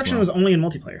think the as destruction well. was only in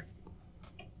multiplayer,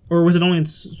 or was it only in?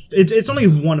 It's only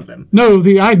one of them. No,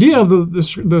 the idea of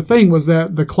the thing was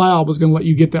that the cloud was going to let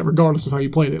you get that regardless of how you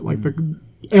played it. Like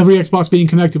every Xbox being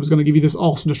connected was going to give you this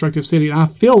awesome destructive city. And I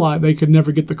feel like they could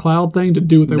never get the cloud thing to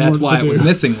do what they That's wanted why to do. it was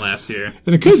missing last year.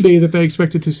 And it could be that they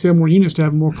expected to sell more units to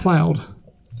have more cloud.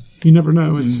 You never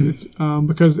know. It's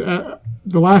because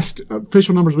the last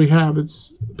official numbers we have,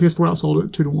 it's PS4 outsold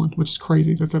at 2-1, which is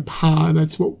crazy. That's a high.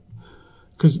 That's what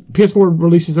because PS4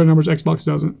 releases their numbers, Xbox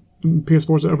doesn't. And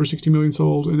PS4 is over 60 million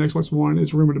sold, and Xbox One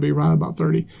is rumored to be right about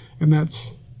 30, and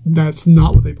that's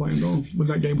not what they planned on when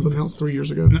that game was announced 3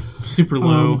 years ago. Super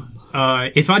low.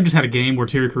 If I just had a game where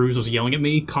Terry Crews was yelling at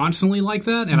me constantly like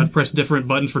that, and I'd press different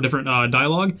buttons for different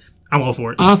dialogue, I'm all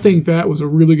for it. I think that was a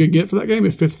really good get for that game.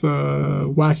 It fits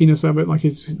the wackiness of it, like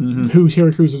who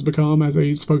Terry Crews has become as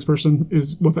a spokesperson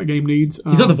is what that game needs.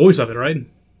 He's not the voice of it, right?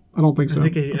 I don't think so. I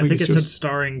think it it's said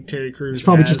starring Terry Crews. it's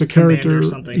probably as just a Commander character. or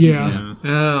something. Yeah,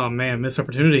 Oh, man. Missed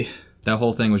opportunity. That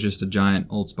whole thing was just a giant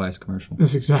Old Spice commercial.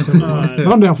 that's exactly what it was. But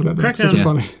I'm down for that. Though, 'cause those are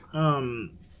Crackdown.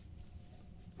 funny.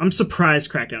 I'm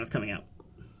surprised Crackdown is coming out.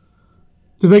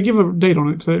 Did they give a date on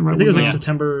it? 'Cause they didn't write I think it was one like down.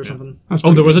 September or something. That's Oh,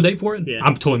 pretty there was good. a date for it? Yeah. I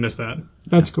totally missed that.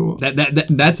 That's cool.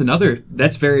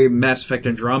 That's very Mass Effect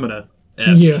Andromeda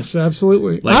Yes,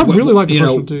 absolutely. I really like the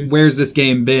first one too. Where's this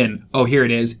game been? Oh, here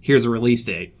it is. Here's a release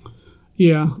date.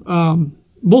 Yeah,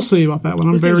 we'll see about that one.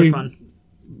 I'm Those very. games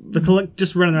are fun.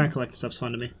 Just running around collecting stuff's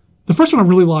fun to me. The first one I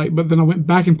really liked, but then I went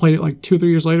back and played it like 2 or 3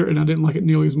 years later, and I didn't like it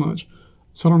nearly as much.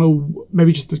 So I don't know.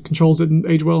 Maybe just the controls didn't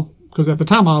age well because at the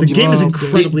time I The game is loved it.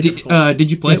 incredibly difficult.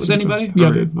 Did you play it with anybody? Yeah, I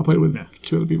Or- did. I played it with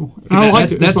 2 other people. And I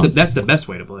liked it. It was fun. That's the best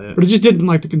way to play it. But it just didn't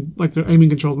like the aiming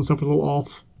controls and stuff were a little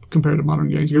off compared to modern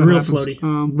games. You're But that real happens.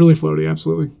 floaty. Really floaty,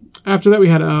 absolutely. After that, we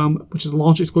had which is a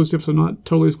launch exclusive, so not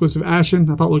totally exclusive. Ashen,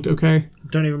 I thought looked okay.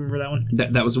 Don't even remember that one.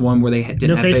 That was the one where they didn't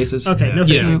No have face? faces. Okay, no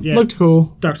face. Yeah. Yeah. Looked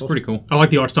cool. Dark Souls. Pretty cool. I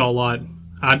like the art style a lot.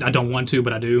 I don't want to,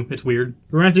 but I do. It's weird.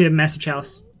 Reminds me of Massive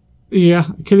Chalice. Yeah,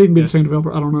 it could even be the same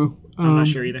developer. I don't know. I'm not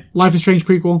sure either. Life is Strange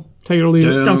prequel. Take it or leave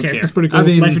it. Don't care. That's pretty cool. I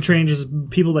mean- Life of Strange is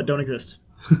people that don't exist.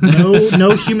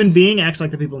 No human being acts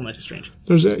like the people in Life is Strange.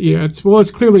 There's it's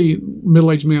clearly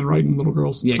middle-aged men writing little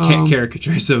girls. Yeah,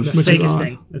 caricatures of. The fakest odd.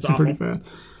 thing. It's Some awful. pretty fat.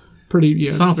 Pretty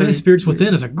yeah. Final it's very- Fantasy Spirits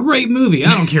Within is a great movie.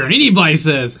 I don't care what anybody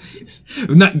says.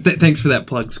 Thanks for that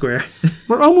plug, Square.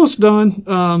 We're almost done.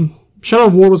 Shadow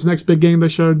of War was the next big game they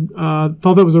showed.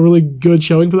 Thought that was a really good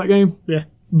showing for that game Yeah.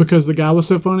 because the guy was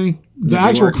so funny. The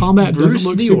actual York. combat Bruce doesn't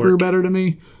look the super York. better to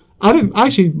me. I didn't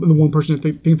actually the one person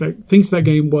that thinks that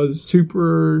game was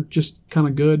super just kind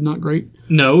of good, not great.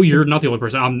 No, you're not the only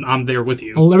person. I'm there with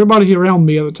you. Well, everybody around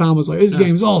me at the time was like, "This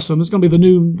game's awesome. It's going to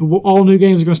be all new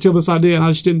games are going to steal this idea," and I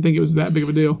just didn't think it was that big of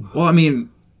a deal. Well, I mean,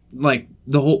 like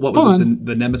the whole what was Fun. it?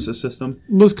 The Nemesis system.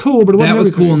 It was cool, but it wasn't That was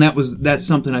everything. cool, and that's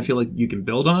something I feel like you can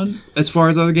build on as far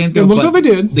as other games go. It looks but like they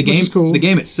did, The which game, is cool. the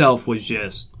game itself was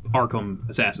just Arkham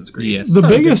Assassin's Creed. Yes. The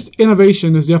biggest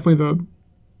innovation is definitely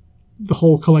the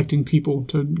whole collecting people.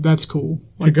 That's cool.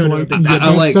 Like go to collect- a big-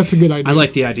 yeah, that's a good idea. I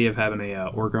like the idea of having a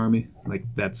orc army. Like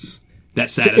that So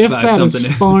satisfies if that something.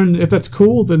 is fun, if that's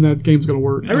cool, then that game's going to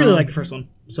work. I really like the first one.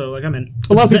 So, like, I'm in.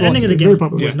 A lot of The people ending of like the it. Very game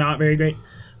popular. was not very great.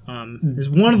 It's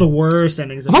one of the worst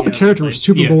endings. I thought the character was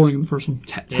super Yes. boring in the first one.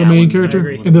 The Yeah, main I character.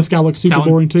 agree. And this guy looks super Talon.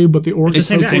 boring too, but the orc It's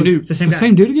is the so same cool. dude. It's the It's same the guy.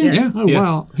 same dude again? Yeah. Oh, Yeah.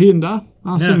 wow. He didn't die?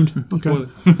 I assumed. Okay.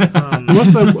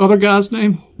 What's the other guy's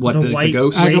name? What The the white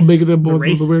ghost? Wraith. Agabig, the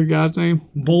Wraith. weird guy's name.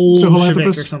 Bolshevik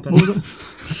Sahelanthropus? or something. What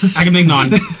was it?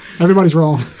 Agamemnon. Everybody's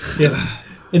wrong.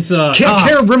 It's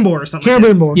Celebrimbor or something.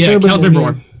 Celebrimbor. yeah,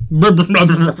 Celebrimbor.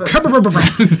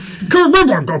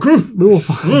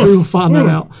 Celebrimbor. We will find that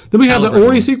out. Then we have the Celebrimbor.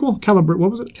 Ori sequel.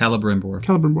 What was it? Celebrimbor.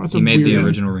 Celebrimbor. That's He a made weird the name.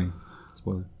 original ring.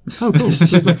 Spoiler. Oh, cool.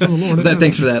 It's like from the Lord.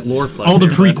 Thanks for that lore plug. All the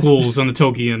there, bud. prequels on the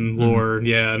Tolkien lore.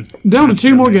 Yeah. Down to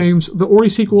 2 more games. The Ori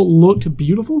sequel looked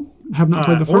beautiful. Have not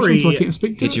played the first Ori one, so I can't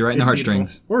speak to Hit it. you right in the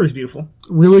heartstrings. Or is beautiful.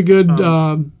 Really good.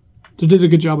 They did a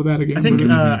good job with that again. I think.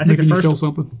 Really I think making the you feel first.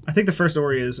 something. I think the first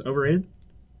Ori is overrated.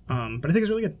 But I think it's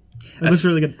really good. It looks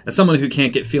really good. As someone who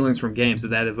can't get feelings from games,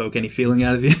 did that evoke any feeling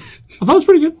out of you? I thought it was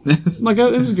pretty good. Like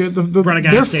it was good. Brought a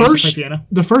guy Their on stage to first, play piano.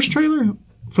 the first trailer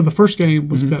for the first game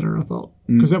was better. I thought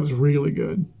because that was really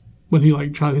good. When he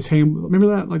like tried his hand, remember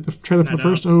that like the trailer for the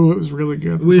first? Oh, it was really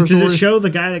good. The first Does it Ori- show the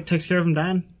guy that takes care of him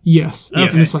dying? Yes. Okay.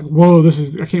 And it's like, whoa,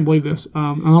 I can't believe this.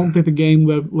 I don't think the game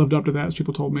lived up to that, as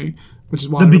people told me, which is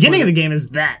why The beginning of the game is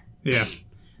that. Yeah.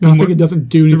 I think it doesn't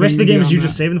do anything. The rest of the game is beyond you that,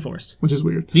 just saving the forest. which is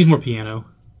weird. Needs more piano.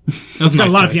 That was It's got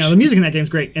a lot of piano. The music in that game is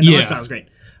great, and the art style is great.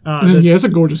 Yeah, it's a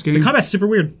gorgeous game. Combat's super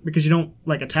weird because you don't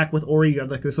like attack with Ori. You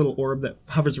have like this little orb that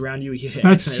hovers around you. You hit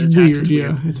That's X and it attacks. weird. It's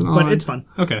Yeah, it's an but odd. it's fun.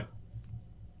 Okay.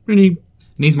 And he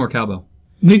Needs more cowbell.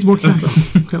 needs more cowbell.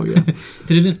 Hell yeah.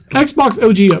 Did it? Xbox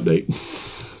OG update.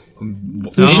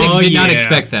 Did not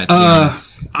expect that. to be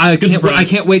honest. I surprise.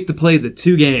 can't wait to play the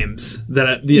 2 games that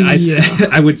I said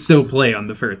I would still play on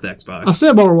the first Xbox. I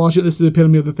said while we're watching, this is the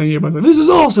epitome of the thing. Everybody's like, "This is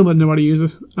awesome," but nobody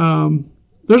uses.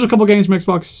 There's a couple games from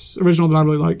Xbox original that I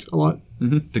really liked a lot.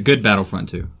 The good Battlefront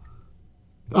 2.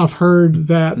 I've heard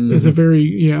that is a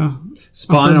very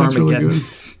Spawn I've heard that's really Armageddon. good.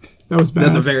 That was bad.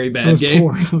 That's a very bad That was game.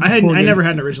 poor. That was a I poor game. never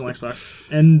had an original Xbox,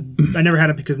 and I never had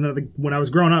it because when I was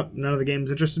growing up, none of the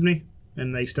games interested me,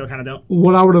 and they still kind of don't.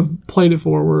 What I would have played it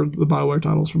for were the BioWare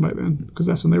titles from back then, because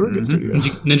that's when they were a good studio.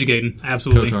 Ninja Gaiden.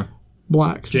 Absolutely. KOTOR.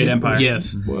 Black Jade Empire.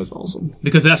 Yes. was awesome.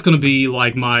 Because that's going to be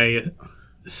like my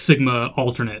Sigma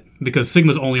alternate. Because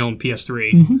Sigma's only on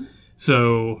PS3.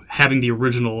 So having the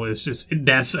original is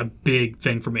that's a big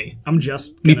thing for me. I'm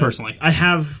just Me gonna- personally. I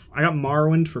got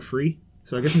Morrowind for free,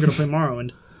 so I guess I'm gonna play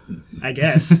Morrowind. I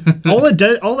guess all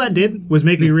that did was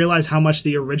make me realize how much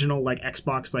the original like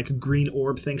Xbox like green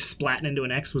orb thing splatting into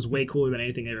an X was way cooler than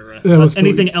anything they've ever That was cool.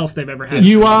 anything else they've ever had.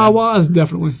 UI wise,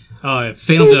 definitely.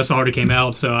 Phantom Dust already came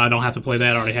out, so I don't have to play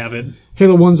that. I already have it.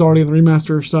 Halo 1's already in the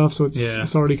remaster stuff, so it's Yeah.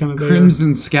 it's already kind of there.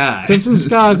 Crimson Sky. Crimson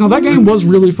Skies. Now that game was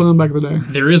really fun back in the day.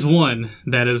 There is one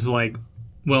that is like,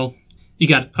 well, you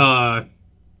got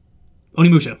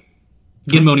Onimusha.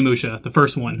 Get Onimusha. The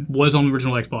first one was on the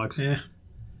original Xbox. Yeah.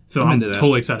 So I'm into that.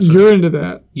 totally excited for You're into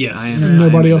that. Yes. And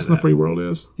nobody I'm else in into the free world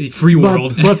is. Free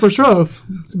world. But for Shrove,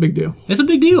 it's a big deal. It's a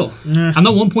big deal. I'm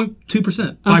not 1.2%.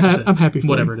 5%. I'm happy for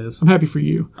Whatever you. it is. I'm happy for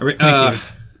you. I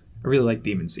really like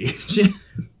Demon Siege.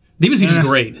 Demon Siege is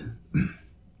great.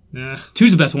 Yeah.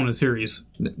 2's the best one in the series.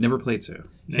 Never played 2.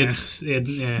 Yeah.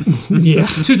 Yeah.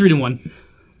 2, 3, and 1.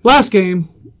 Last game,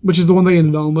 which is the one they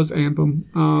ended on, was Anthem.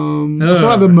 I feel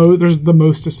like there's the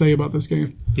most to say about this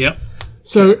game. Yep.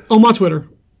 So on my Twitter,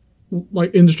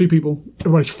 like industry people,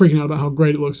 everybody's freaking out about how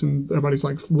great it looks, and everybody's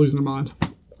like losing their mind.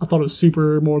 I thought it was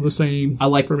super more of the same. I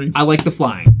like for me. I like the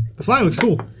flying. The flying was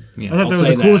cool. Yeah, I thought I'll that was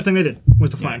say the coolest that. thing they did,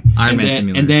 was the flying. Iron And Man then,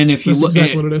 Simulator. and then if you That's look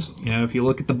exactly at what it is. if you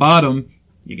look at the bottom,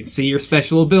 you can see your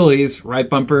special abilities: right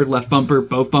bumper, left bumper,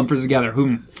 both bumpers together.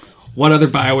 What other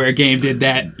BioWare game did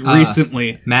that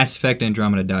recently? Mass Effect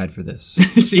Andromeda died for this.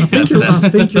 See, I think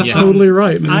you're totally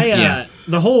right, man.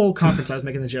 The whole conference, I was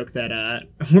making the joke that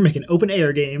we're making open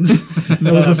air games.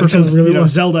 That was the first time it really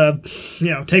was. Zelda,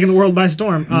 taking the world by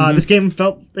storm. This game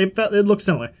it looked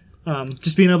similar.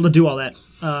 Just being able to do all that.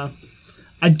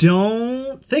 I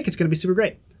don't think it's going to be super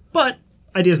great, but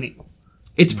idea's neat.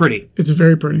 it's pretty. It's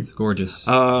very pretty. It's gorgeous.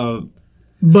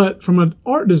 But from an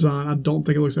art design, I don't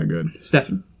think it looks that good.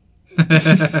 Stefan.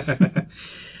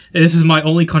 This is my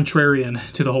only contrarian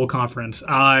to the whole conference.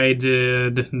 I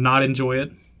did not enjoy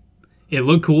it. It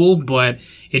looked cool, but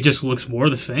it just looks more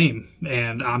the same,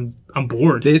 and I'm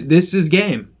bored. This is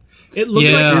game. It looks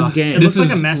Yeah. like This is game. it looks This like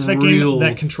a is Mass Effect real. game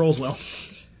that controls well.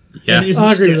 Yeah. And isn't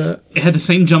I agree stiff. with that. It had the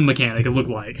same jump mechanic. It looked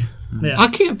like. Yeah. I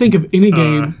can't think of any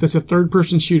game that's a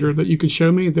third-person shooter that you could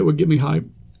show me that would get me hype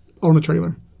on a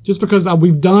trailer. Just because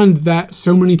we've done that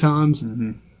so many times,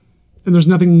 and there's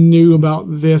nothing new about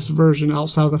this version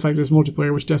outside of the fact that it's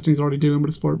multiplayer, which Destiny's already doing,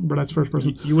 but that's first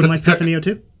person. You wouldn't like Path of Neo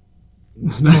 2?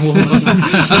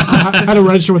 I had to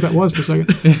register what that was for a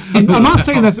second. I'm not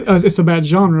saying that's it's a bad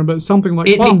genre, but something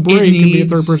like Quantum Break can be a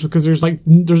third person because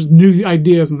there's new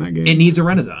ideas in that game. It needs a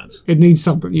renaissance. It needs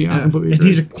something. Yeah, I completely It agree.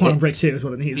 needs a Quantum Break 2 is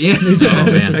what it needs. Oh,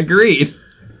 man. Agreed.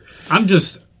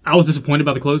 I was disappointed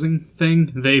about the closing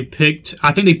thing.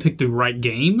 I think they picked the right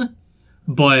game,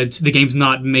 but the game's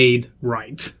not made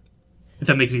right. If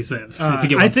that makes any sense. If you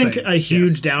get what I I'm think saying. a huge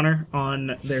Yes. downer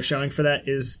on their showing for that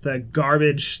is the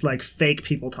garbage, like, fake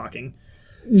people talking.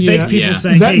 Yeah. Fake people Yeah.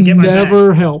 saying, That hey, get my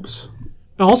never helps.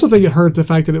 I also think it hurt the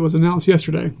fact that it was announced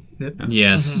yesterday.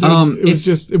 Yes. It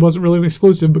was it wasn't really an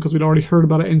exclusive because we'd already heard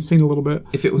about it and seen a little bit.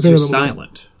 If it was Very just little bit.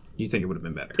 silent, you think it would have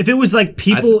been better. If it was like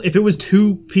if it was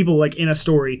two people like in a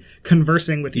story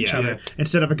conversing with each Yeah. other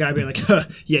instead of a guy being like, huh,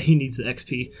 yeah, he needs the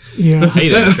XP. Yeah. Hey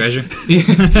there, treasure.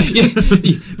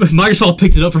 But Microsoft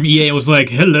picked it up from EA and was like,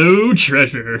 "Hello,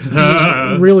 treasure."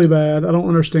 Really bad. I don't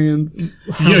understand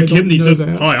how they don't know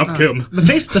that. Hi, I'm Kim. The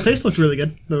face looked really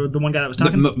good. The one guy that was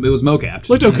talking. It was mocapped.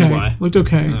 Looked That's okay. why. Looked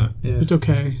okay. Looked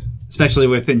okay. Especially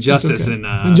with Injustice okay.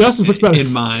 and Injustice looks better.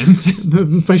 in mind.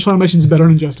 The facial animation's better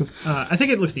than Injustice. I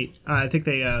think it looks neat. I think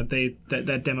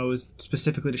that demo is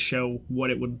specifically to show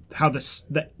what how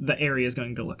the area is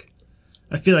going to look.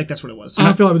 I feel like that's what it was.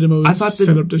 I feel like the demo I was thought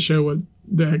set up to show what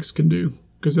the X can do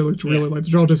because it looked really like the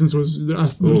draw distance was. There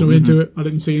was no end to it. I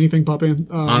didn't see anything pop in.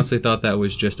 Honestly, thought that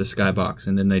was just a skybox,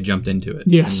 and then they jumped into it.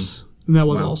 Yes, and that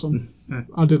was awesome.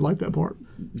 I did like that part.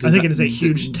 I think it is a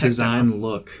huge tech design demo.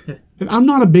 look. And I'm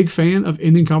not a big fan of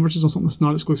ending conferences on something that's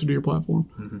not exclusive to your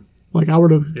platform. Like I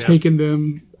would have taken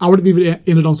them. I would have even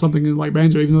ended on something like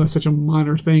Banjo, even though that's such a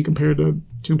minor thing compared to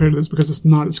this because it's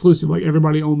not exclusive. Like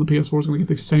everybody on the PS4 is going to get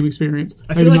the same experience.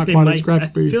 I Maybe feel like not they quite might. as I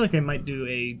graphically. feel like they might do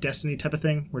a Destiny type of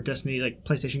thing where Destiny, like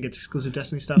PlayStation, gets exclusive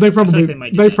Destiny stuff. They I feel probably like they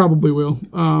might. Do that. probably will.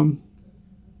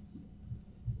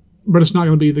 But it's not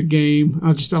going to be the game.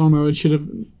 I don't know. It should have.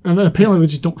 And apparently they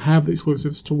just don't have the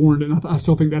exclusives to warrant it. And I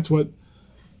still think that's what.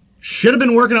 Should have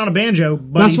been working on a Banjo.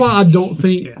 Buddy. That's why I don't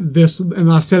think this.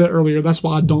 And I said it earlier. That's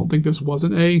why I don't think this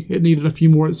wasn't A. It needed a few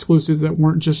more exclusives that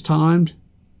weren't just timed,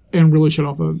 and really shut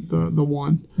off the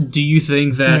one. Do you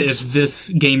think that X. if this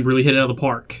game really hit it out of the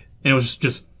park and it was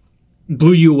just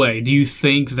blew you away, do you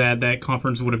think that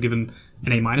conference would have given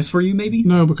an A- for you? Maybe.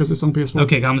 No, because it's on PS4.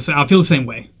 Okay, I feel the same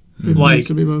way. It needs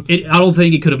to be both. I don't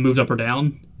think it could have moved up or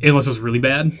down unless it was really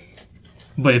bad.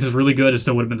 But if it's really good, it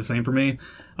still would have been the same for me.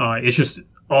 It's just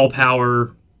all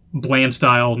power, bland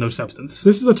style, no substance.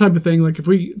 This is the type of thing. Like if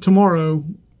we tomorrow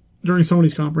during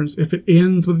Sony's conference, if it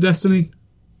ends with Destiny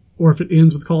or if it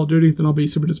ends with Call of Duty, then I'll be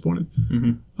super disappointed.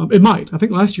 It might. I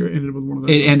think last year it ended with one of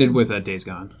those. It ended with Days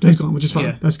Gone. Days Gone, which is fine.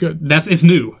 Yeah. That's good. It's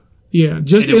new. Yeah,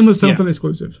 just It- end with something yeah.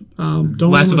 exclusive. Don't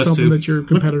Last end of with Us something 2. that your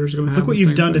competitors are going to have. Look what the you've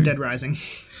same done to thing. Dead Rising.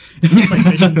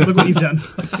 PlayStation. Look what you've done.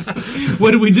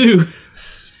 What did we do?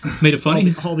 Made it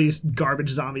funny? All these garbage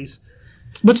zombies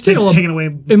But still, taking away.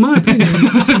 in my opinion,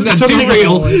 That's too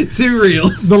real. Too real.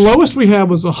 the lowest we had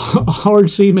was a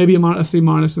hard C, maybe a C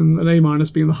minus, and an A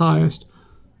minus being the highest.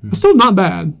 It's still not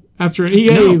bad. After an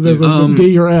EA, there was a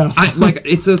D or F.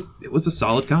 It was a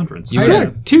solid conference. I feel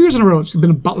like 2 years in a row, it's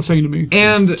been about the same to me.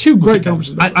 And Two great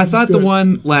conferences. I thought the Good.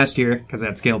 one last year, because I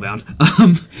had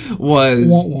Scalebound, was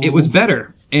Wah, wah. it was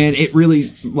better. And it really,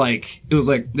 it was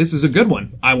like, this is a good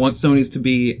one. I want Sony's to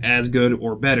be as good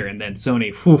or better. And then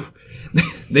Sony,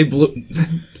 they blew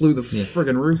the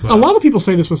friggin' roof A off. lot of people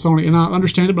say this with Sony, and I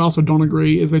understand it, but also don't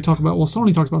agree, is they talk about, well,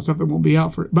 Sony talks about stuff that won't be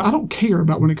out for it. But I don't care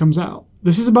about when it comes out.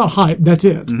 This is about hype. That's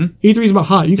it. E3 is about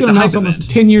hype. You can a announce hype something that's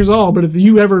event. 10 years old, but if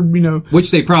you ever,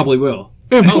 Which they probably will.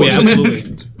 yeah, of course. yeah, I mean,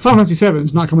 absolutely. Final Fantasy VII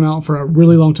is not coming out for a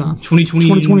really long time.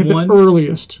 2021? 2020 at the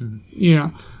earliest.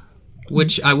 Yeah.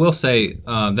 Which I will say,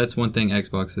 that's one thing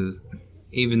Xbox is,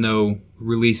 even though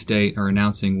release date or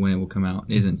announcing when it will come out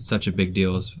isn't such a big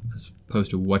deal as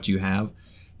opposed to what you have,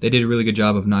 they did a really good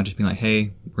job of not just being like,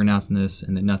 hey, we're announcing this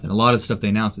and then nothing. A lot of stuff they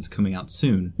announced is coming out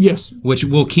soon, Yes. which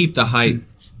will keep the hype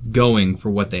going for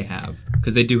what they have.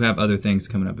 Because they do have other things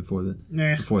coming up before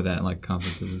that, like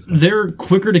conferences and stuff. They're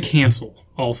quicker to cancel,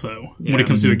 also, when it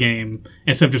comes to a game,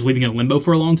 instead of just leaving it in limbo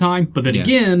for a long time. But then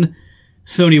again,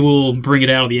 Sony will bring it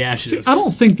out of the ashes. I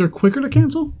don't think they're quicker to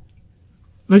cancel.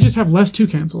 They just have less to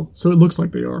cancel, so it looks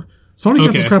like they are. Sony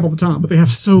cancels Okay. crap all the time, but they have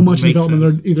so much in Makes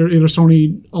development. sense. They're either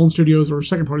Sony-owned studios or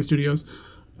second-party studios.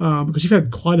 Because you've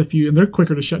had quite a few, and they're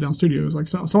quicker to shut down studios. Like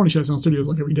Sony shuts down studios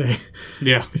like every day.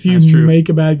 Yeah, If you that's true. make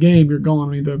a bad game, you're gone.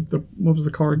 I mean, the what was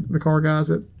the car guys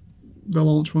that the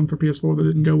launch one for PS4 that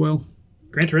didn't go well?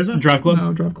 Gran Turismo? Drive Club?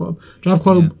 No, Drive Club. Drive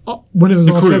Club. When it was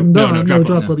all Crew. said and No, done, no, Drive,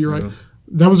 Drive Club. You're Yeah, right.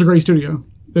 That was a great studio.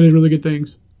 They did really good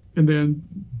things, and then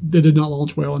they did not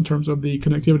launch well in terms of the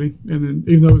connectivity. And then,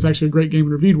 even though it was actually a great game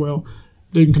and reviewed well,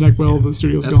 didn't connect well. The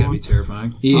studio's That's gotta gone. be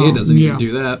terrifying. EA doesn't yeah. even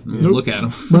do that. Look at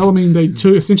them. Well, I mean, they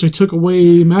essentially took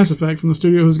away Mass Effect from the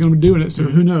studio who's going to be doing it. So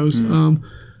who knows?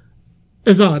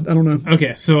 It's odd. I don't know.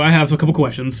 Okay, so I have a couple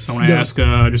questions I want to Yeah. ask,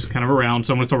 just kind of around.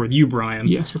 So I'm going to start with you, Brian.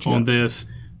 Yes, what you on got? this.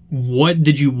 What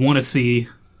did you want to see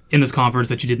in this conference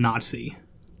that you did not see?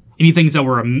 Any things that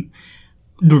were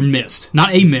missed?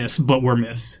 Not a miss, but were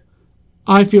missed.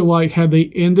 I feel like had they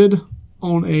ended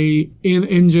on a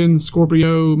in-engine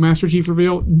Scorpio Master Chief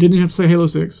reveal, didn't have to say Halo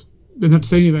 6. Didn't have to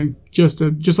say anything. Just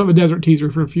like the desert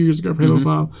teaser for a few years ago for Halo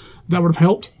 5. That would have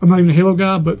helped. I'm not even a Halo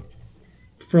guy, but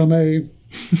from a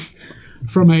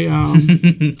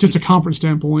just a conference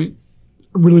standpoint,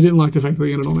 I really didn't like the fact that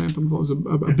they ended on Anthem. I thought it was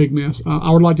a big miss.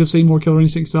 I would like to have seen more Killer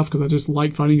Instinct stuff because I just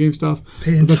like fighting game stuff.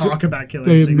 They didn't But that's talk about Killer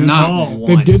they Instinct didn't at mention- all.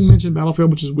 They Once. didn't mention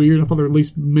Battlefield, which is weird. I thought they would at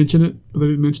least mention it, but they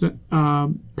didn't mention it.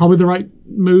 Probably the right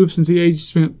move since EA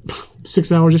spent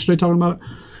 6 hours yesterday talking about it.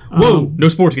 Whoa, no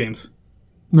sports games.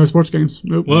 No sports games.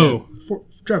 Nope. Whoa.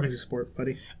 Driving's a sport,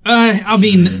 buddy. I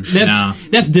mean,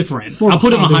 that's different. more I'll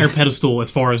put it on a hobby. higher pedestal as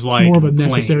far as like More of a playing.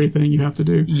 necessary thing you have to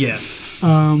do. Yes.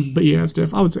 But yeah, it's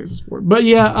different. I would say it's a sport. But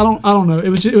yeah, I don't know. It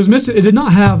was missing. It did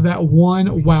not have that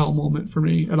one wow moment for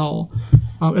me at all.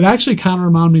 It actually kind of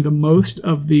reminded me the most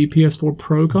of the PS4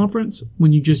 Pro conference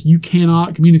when you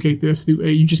cannot communicate this through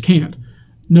you just can't.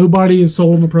 Nobody is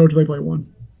sold on the Pro till they play one.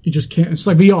 You just can't. It's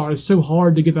like VR. It's so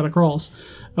hard to get that across.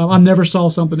 I never saw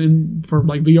something for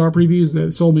like VR previews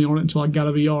that sold me on it until I got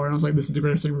a VR, and I was like, "This is the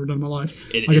greatest thing I've ever done in my life."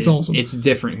 It's awesome. It's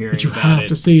different hearing But you about have it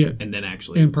to see it and then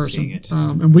actually in seeing person. it.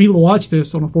 And we watched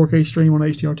this on a 4K stream on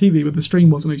HDR TV, but the stream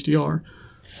wasn't HDR.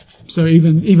 So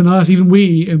even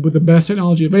we, and with the best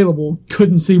technology available,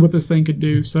 couldn't see what this thing could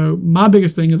do. So my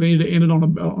biggest thing is they needed to end it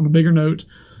on a bigger note,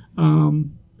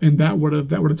 and that would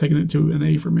have taken it to an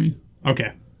A for me.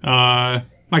 Okay.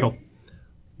 Michael.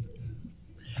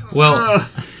 Well,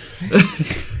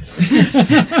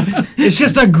 It's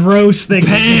just a gross thing.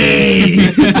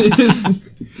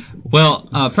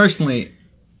 personally,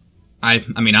 I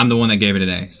mean, I'm the one that gave it an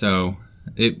A, so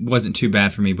it wasn't too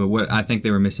bad for me. But what I think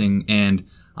they were missing, and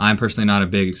I'm personally not a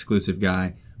big exclusive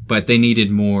guy, but they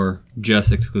needed more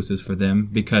just exclusives for them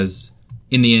because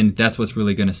in the end, that's what's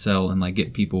really going to sell and like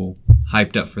get people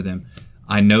hyped up for them.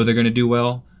 I know they're going to do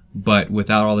well, but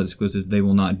without all the exclusives, they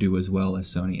will not do as well as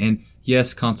Sony. And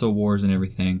yes, console wars and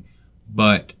everything,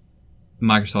 but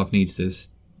Microsoft needs this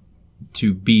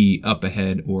to be up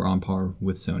ahead or on par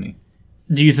with Sony.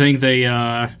 Do you think they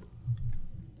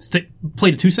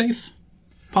played it too safe?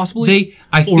 possibly.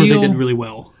 I or they feel- did really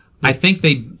well. I think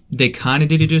they kind of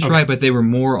did it just right, but they were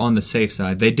more on the safe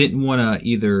side. They didn't want to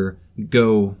either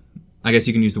go, I guess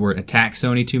you can use the word attack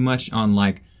Sony too much on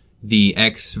like the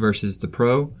X versus the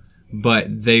Pro,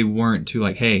 but they weren't too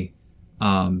like, hey,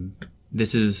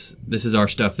 this is our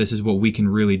stuff. This is what we can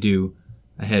really do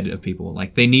ahead of people.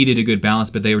 Like they needed a good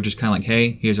balance, but they were just kind of like,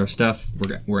 hey, here's our stuff.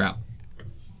 We're out.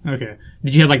 Okay.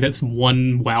 Did you have like that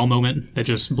one wow moment that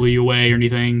just blew you away or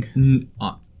anything?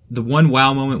 The one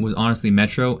wow moment was honestly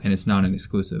Metro, and it's not an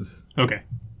exclusive. Okay.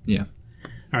 Yeah.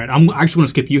 All right. I'm actually going to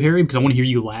skip you, Harry, because I want to hear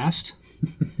you last.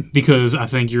 Because I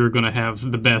think you're going to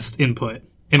have the best input,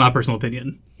 in my personal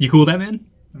opinion. You cool with that, man?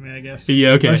 I mean, I guess. Yeah,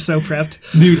 okay. I'm so prepped.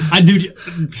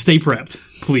 Dude, stay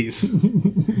prepped, please.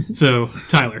 So,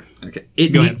 Tyler. Okay.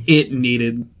 Go ahead. It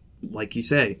needed, like you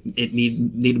say, it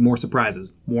needed more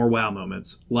surprises, more wow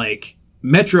moments. Like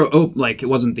Metro, like it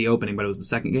wasn't the opening, but it was the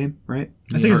second game, right?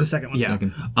 I think it was the second one. Yeah.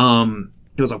 Second.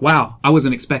 It was like, wow, I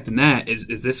wasn't expecting that. Is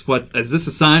this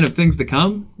a sign of things to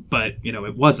come? But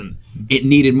it wasn't. It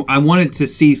needed. I wanted to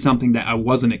see something that I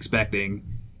wasn't expecting,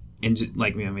 and just,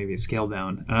 like maybe a scale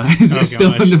down. It's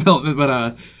still in development, but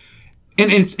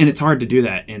and it's hard to do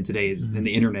that in today's in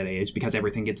the internet age because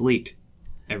everything gets leaked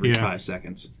every 5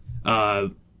 seconds.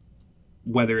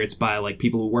 Whether it's by like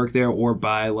people who work there or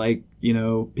by like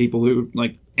people who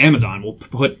like Amazon will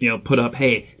put up,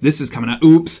 hey, this is coming out.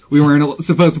 Oops, we weren't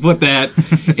supposed to put that.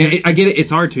 And I get it; it's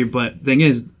hard to, but the thing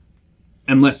is,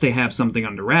 unless they have something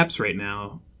under wraps right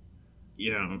now,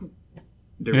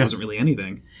 there wasn't really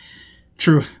anything.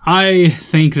 True. I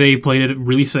think they played it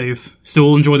really safe.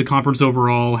 Still enjoyed the conference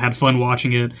overall. Had fun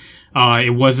watching it.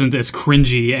 It wasn't as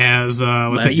cringy as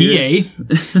let's say EA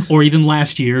or even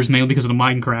last year's, mainly because of the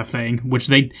Minecraft thing, which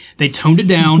they toned it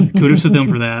down. Kudos to them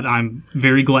for that. I'm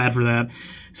very glad for that.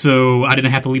 So I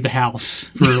didn't have to leave the house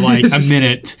for like a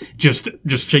minute, just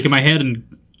shaking my head and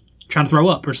trying to throw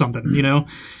up or something.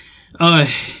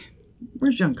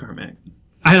 Where's John Carmack?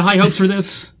 I had high hopes for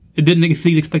this. It didn't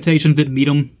exceed expectations. Didn't meet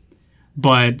them.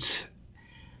 But,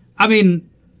 I mean,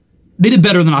 they did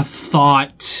better than I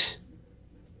thought.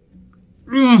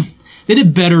 They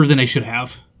did better than they should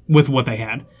have with what they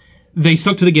had. They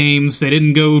stuck to the games. They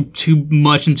didn't go too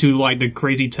much into, like, the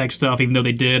crazy tech stuff, even though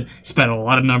they did spend a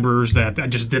lot of numbers that I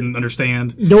just didn't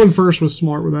understand. Going first was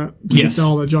smart with that. Yes.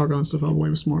 All the jargon stuff out of the way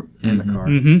was smart. In the car.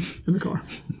 In the car.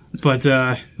 But,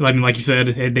 I mean, like you said,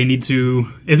 they need to...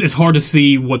 It's hard to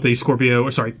see what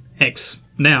the X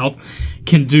now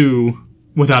can do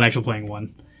without actually playing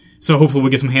one. So hopefully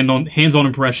we'll get some hands-on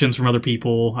impressions from other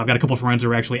people. I've got a couple of friends who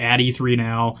are actually at E3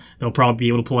 now. They'll probably be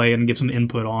able to play and give some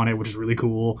input on it, which is really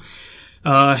cool.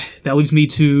 That leads me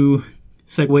to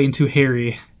segue into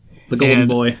Harry. The golden And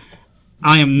boy.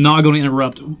 I am not going to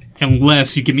interrupt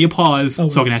unless you give me a pause so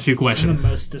I can ask you a question. I'm the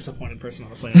most disappointed person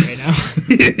on the planet right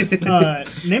now.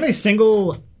 Name a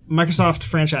single Microsoft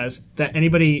franchise that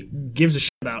anybody gives a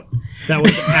shit about that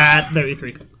was at their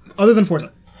E3, other than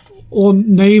Forza. Well,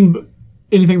 name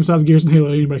anything besides Gears and Halo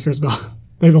that anybody cares about.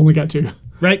 They've only got 2.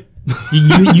 Right?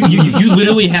 You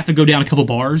literally have to go down a couple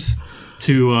bars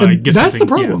to get That's the something.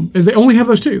 problem, is they only have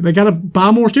those 2. They got to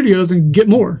buy more studios and get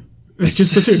more. It's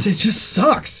just the 2. It just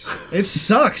sucks. It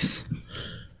sucks.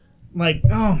 Like,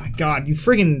 oh my god, you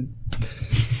friggin'...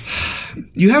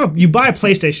 You buy a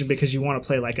PlayStation because you want to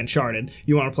play like Uncharted,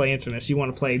 you want to play Infamous, you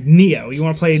want to play Neo, you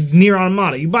want to play Nier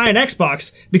Automata. You buy an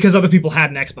Xbox because other people had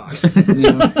an Xbox.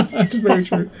 That's very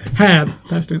true. Had,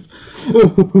 past tense.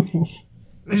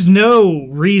 There's no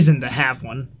reason to have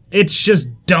one. It's just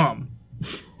dumb.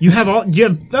 I love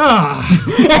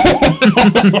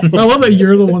that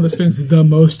you're the one that spends the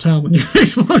most time on your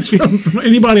Xbox from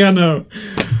anybody I know.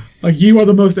 Like, you are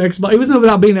the most Xbox, even though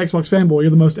without being an Xbox fanboy, you're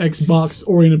the most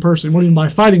Xbox-oriented person. You won't even buy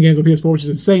fighting games on PS4, which is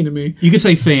insane to me. You could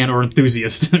say fan or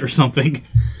enthusiast or something.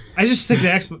 I just think the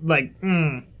Xbox,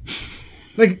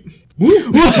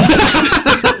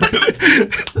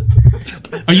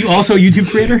 Are you also a YouTube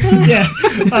creator? yeah.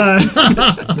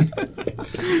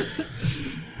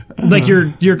 Like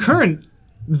your current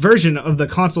version of the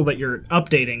console that you're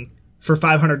updating for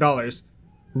 $500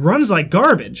 runs like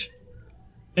garbage.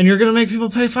 And you're going to make people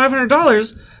pay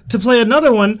 $500 to play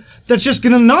another one that's just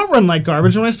going to not run like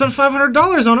garbage when I spent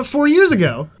 $500 on it 4 years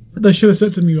ago. They should have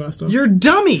said some UI stuff. You're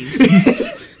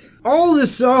dummies. All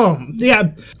this,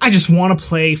 I just want to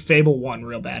play Fable 1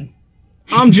 real bad.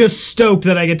 I'm just stoked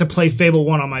that I get to play Fable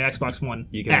 1 on my Xbox One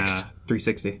You can X.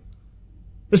 360.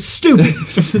 It's stupid.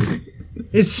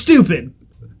 It's stupid.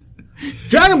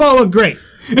 Dragon Ball looked great.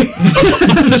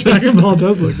 Dragon Ball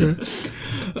does look great.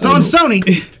 It's on Sony.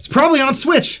 It's probably on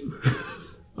Switch.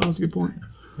 Oh, that's a good point.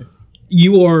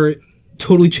 You are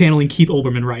totally channeling Keith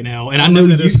Olbermann right now, and I know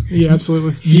that you, is. Yeah,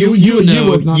 absolutely. you would know.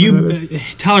 would not know who that is.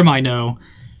 Tyler might know,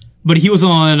 but he was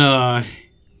on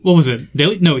what was it?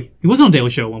 Daily? No, he wasn't on Daily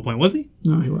Show at one point, was he?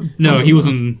 No, he wasn't. No, he was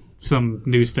on some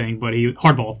news thing, but he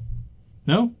Hardball.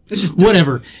 No, It's just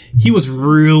whatever. He was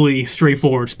really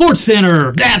straightforward. Sports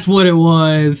Center. That's what it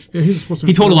was. Yeah, he's a sports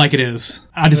He told it center. like it is.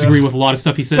 I disagree with a lot of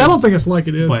stuff he said. So I don't think it's like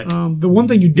it is. But- The one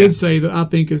thing you did say that I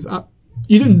think is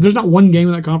you didn't. There's not one game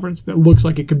in that conference that looks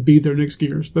like it could be their next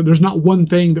Gears. That there's not one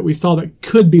thing that we saw that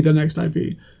could be the next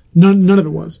IP. None of it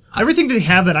was everything they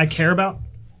have that I care about,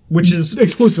 which is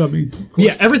exclusive. I mean, of course.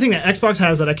 yeah, everything that Xbox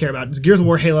has that I care about is Gears of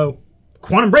War, Halo,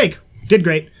 Quantum Break did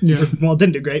great. Yeah. Well, it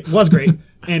didn't do great. Was great.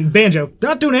 And Banjo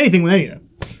not doing anything with any of them.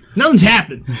 Nothing's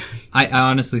happening. I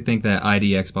honestly think that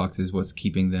ID Xbox is what's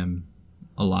keeping them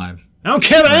alive. I don't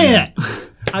care about any of that.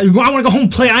 I want to go home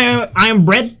and play I Am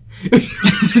Bread.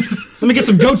 Let me get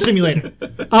some Goat Simulator.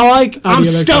 I like. I'm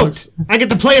idea of stoked. Xbox. I get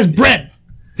to play as bread,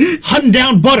 hunting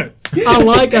down butter. I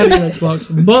like idea of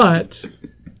Xbox, but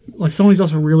like Sony's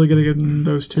also really good at getting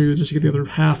those two just to get the other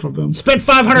half of them. Spent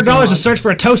 $500 to search for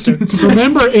a toaster.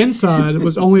 Remember, Inside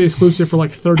was only exclusive for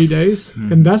like 30 days,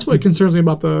 and that's what concerns me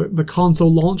about the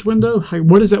console launch window. Like,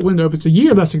 what is that window? If it's a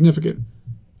year, that's significant.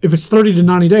 If it's 30 to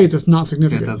 90 days, it's not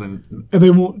significant. It doesn't. And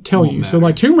they won't tell you. So, matter.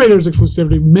 like, Tomb Raider's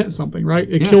exclusivity meant something, right?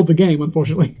 It killed the game,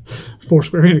 unfortunately, for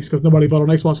Square Enix, because nobody bought on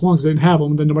Xbox One because they didn't have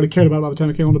them, and then nobody cared about it by the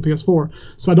time it came on to PS4.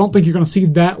 So I don't think you're going to see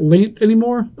that length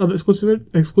anymore of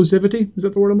exclusivity. Is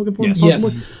that the word I'm looking for? Yes.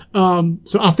 Possibly?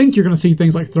 So I think you're going to see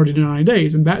things like 30 to 90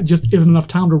 days, and that just isn't enough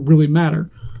time to really matter.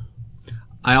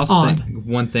 I also Odd. think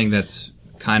one thing that's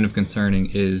kind of concerning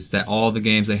is that all the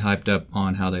games they hyped up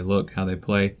on how they look, how they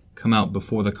play, come out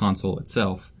before the console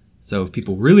itself. So if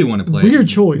people really want to play Weird it,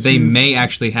 choice, they man. may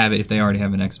actually have it if they already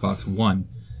have an Xbox One,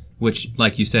 which,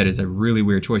 like you said, is a really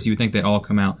weird choice. You would think they all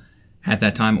come out at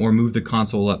that time or move the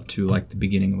console up to like the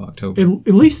beginning of October.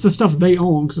 At least the stuff they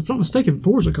own, because if I'm not mistaken,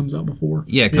 Forza comes out before.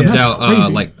 Yeah, it comes That's out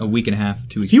crazy. like a week and a half,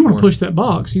 2 weeks If you want to before. push that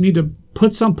box, you need to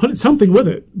put something with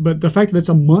it. But the fact that it's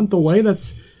a month away,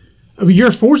 you're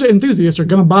a Forza enthusiast are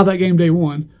going to buy that game day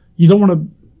one. You don't want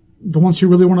to. The ones who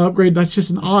really want to upgrade, that's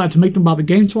just an odd to make them buy the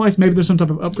game twice. Maybe there's some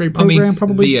type of upgrade program.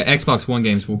 Probably. the Xbox One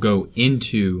games will go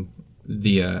into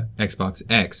the Xbox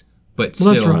X, but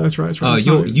Well, still, that's right. It's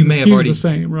you may have SKU's already the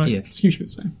same, right? Yeah, SKU should be the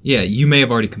same. yeah, you may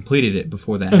have already completed it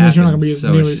before that And then happens. you're not going to be as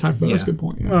so nearly it as should- hyped about it. That's a yeah. good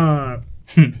point.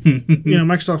 Yeah.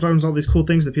 Microsoft owns all these cool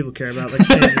things that people care about, like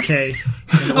State of Decay.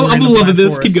 and Ori I'm and the loving Blind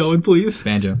this. Forest. Keep going, please.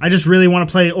 Banjo. I just really want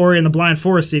to play Ori and the Blind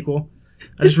Forest sequel.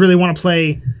 I just really want to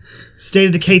play State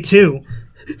of Decay 2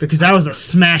 because that was a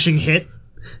smashing hit.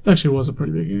 Actually, was a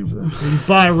pretty big game for them.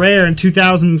 By Rare in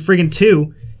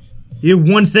 2002. You did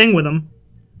one thing with them.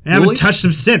 I haven't Really? touched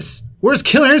them since. Where's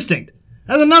Killer Instinct?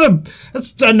 That's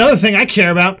another thing I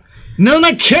care about. Nothing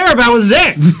I care about was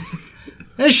that.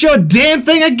 That show a damn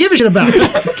thing I give a shit about.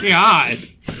 God.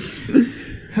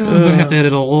 I'm going to have to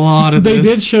edit a lot of They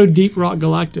this. did show Deep Rock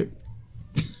Galactic.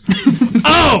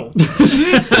 Oh!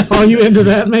 Are you into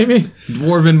that? Maybe.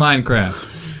 Dwarven Minecraft.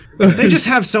 They just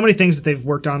have so many things that they've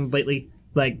worked on lately.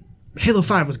 Like, Halo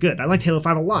 5 was good. I liked Halo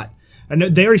 5 a lot. I know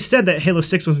they already said that Halo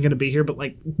 6 wasn't going to be here, but,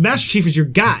 like, Master Chief is your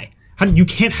guy. You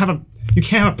can't have a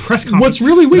press conference. What's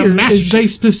really without weird Master is Chief. they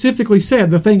specifically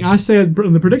said, the thing I said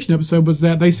in the prediction episode was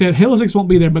that they said Halo 6 won't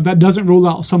be there, but that doesn't rule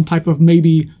out some type of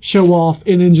maybe show-off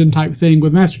in-engine type thing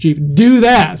with Master Chief. Do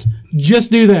that.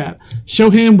 Just do that.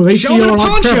 Show him with HDR. Show him in a like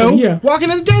poncho prepping. Yeah. walking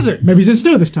in a desert. Maybe he's in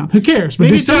snow this time. Who cares? But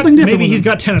Maybe do he's got, something different. maybe with he's him.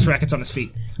 got tennis rackets on his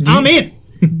feet. I'm in.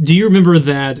 Do you remember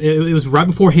that it was right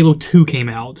before Halo 2 came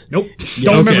out? Nope.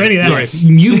 Don't remember any of that. Sorry,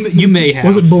 you may have.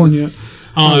 Wasn't born yet.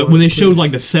 When they showed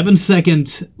like the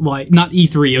 7-second, like not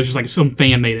E3, it was just like some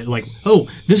fan made it. Like, oh,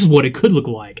 this is what it could look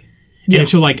like. And it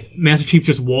showed like Master Chief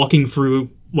just walking through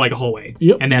like a hallway,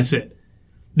 Yep. and that's it.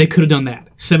 They could have done that.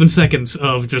 7 seconds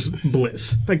of just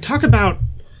bliss. Like talk about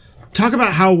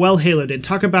how well Halo did.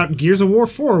 Talk about Gears of War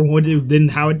 4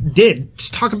 and how it did.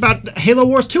 Just talk about Halo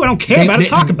Wars 2. I don't care about it.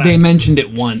 Talk about They it. mentioned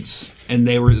it once, and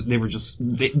they were just.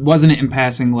 It wasn't in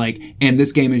passing. Like, and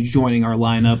this game is joining our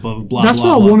lineup of blah. That's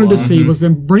blah, what I blah, wanted blah. to see was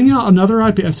them bring out another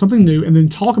IP, something new, and then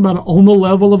talk about it on the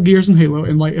level of Gears and Halo,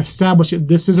 and like establish it.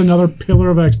 This is another pillar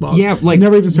of Xbox. Yeah, like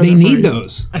never even said they that need phrase.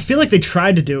 those. I feel like they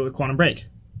tried to do it with Quantum Break.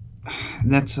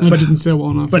 That's But didn't sell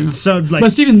well enough. But yeah. so like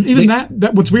But see, even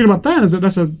that what's weird about that is that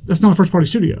that's not a first party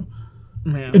studio,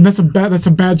 man, and that's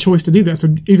a bad choice to do that. So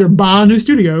either buy a new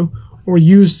studio or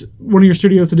use one of your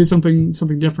studios to do something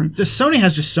different. Sony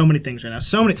has just so many things right now.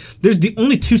 So many. There's the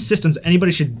only two systems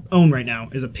anybody should own right now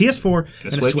is a PS4 and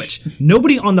a Switch. Switch.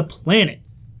 Nobody on the planet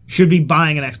should be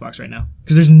buying an Xbox right now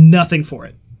because there's nothing for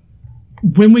it.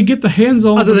 when we get the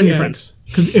hands-on Other for than the your X,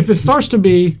 because if it starts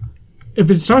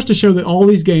to show that all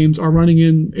these games are running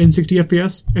in 60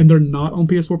 FPS and they're not on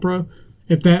PS4 Pro,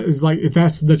 if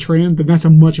that's the trend, then that's a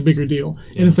much bigger deal.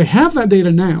 And if they have that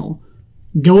data now,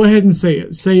 go ahead and say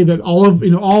it. Say that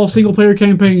all single player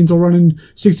campaigns will run in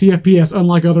 60 FPS,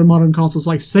 unlike other modern consoles.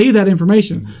 Like, say that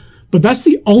information. But that's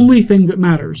the only thing that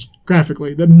matters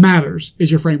graphically. That matters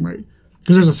is your frame rate.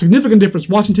 Because there's a significant difference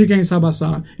watching two games side by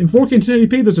side. In 4K and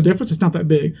 1080p, there's a difference. It's not that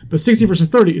big. But 60 versus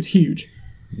 30 is huge.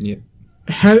 Yeah.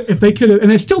 If they could,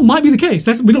 and it still might be the case.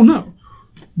 We don't know.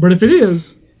 But if it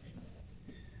is,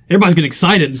 Everybody's getting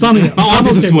excited. sign me up. My I'm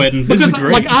office is okay. sweating. This Because is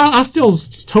great. like I still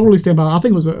totally stand by. I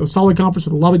think it was a solid conference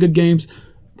with a lot of good games.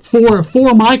 For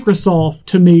Microsoft,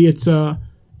 to me, it's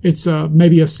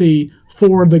maybe a C.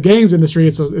 For the games industry,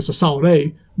 it's a solid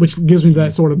A, which gives me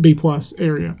that sort of B plus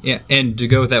area. Yeah, and to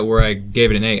go with that, where I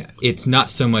gave it an A, it's not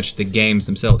so much the games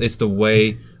themselves; it's the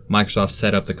way Microsoft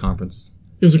set up the conference.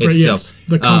 It was a great itself. yes.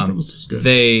 The conference was good.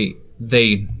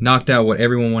 They knocked out what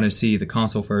everyone wanted to see, the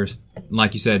console first,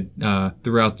 like you said,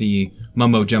 throughout the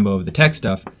mumbo jumbo of the tech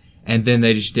stuff, and then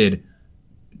they just did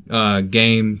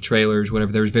game trailers,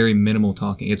 whatever. There was very minimal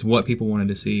talking. It's what people wanted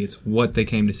to see. It's what they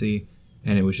came to see,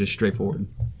 and it was just straightforward.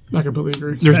 I completely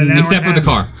agree. Except for the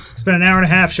car. Spent an hour and a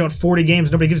half showing 40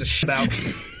 games nobody gives a shit about.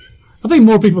 I think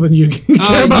more people than you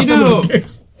care about some of those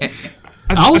games.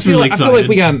 I was really I feel like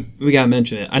excited. we got to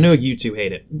mention it. I know you two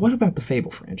hate it. What about the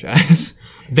Fable franchise?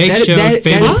 They That- showed that-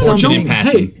 Fable that is Fortune something- in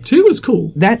passing. Hey, 2 is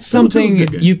cool. That's Fable 2 is a something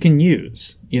good game. you can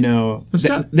use. You know,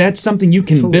 got- that's something you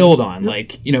can build on.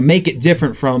 Like, make it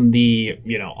different from the,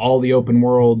 all the open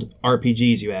world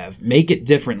RPGs you have. Make it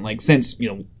different. Like, since,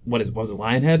 was it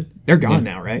Lionhead? They're gone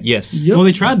now, right? Yes. Yep. Well,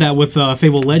 they tried that with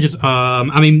Fable Legends.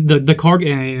 The card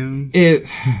game. It,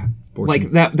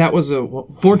 like, that was a,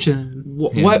 Fortune.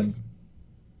 what?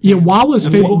 Yeah, why was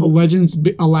Fable Legends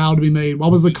allowed to be made? Why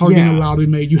was the card game Yeah. allowed to be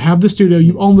made? You have the studio,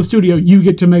 you own the studio, you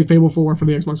get to make Fable 4 for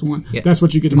the Xbox One. Yeah. That's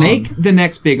what you get to Make the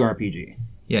next big RPG.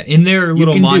 Yeah, in their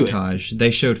little can do it. montage, they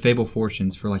showed Fable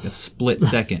Fortunes for like a split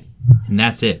second, and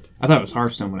that's it. I thought it was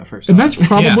Hearthstone when I first saw And it. that's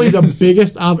probably the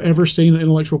biggest I've ever seen an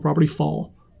intellectual property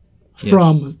fall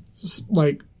from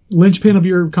like linchpin of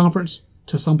your conference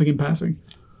to something in passing.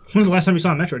 When's the last time you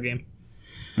saw a Metroid game?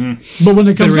 But when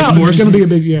it comes out, Federation it's going to be a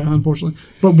big unfortunately.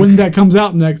 But when that comes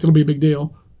out next, it'll be a big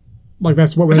deal. Like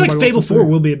that's what I feel like everybody Fable wants to 4 see.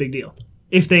 will be a big deal.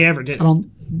 If they ever did. I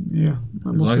don't. Yeah, As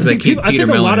long as they keep I think Peter a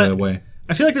Mellon lot out of- of the way.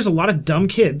 I feel like there's a lot of dumb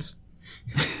kids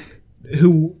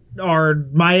who are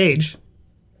my age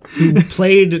who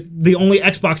played the only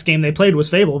Xbox game they played was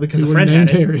Fable because a We're friend named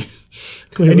had it. Harry.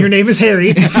 Clearly. And your name is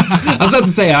Harry. I was about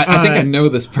to say, I think I know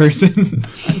this person.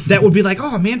 That would be like,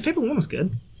 oh man, Fable 1 was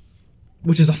good.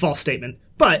 Which is a false statement.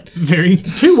 But, Very.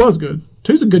 2 was good.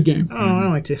 2's a good game. oh, I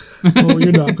like to. Well,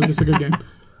 you're dumb because it's a good game.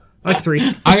 I like 3.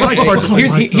 I like parts of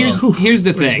Here's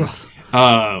the thing. rough.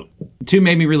 2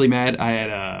 made me really mad. I had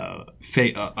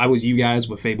I was you guys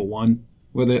with Fable 1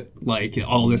 with it. Like,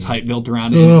 all this hype built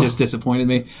around it and it just disappointed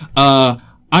me.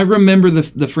 I remember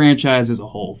the franchise as a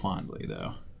whole fondly,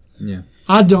 though. Yeah.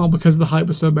 I don't because the hype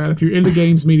was so bad. If you're into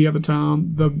games media at the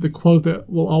time, the quote that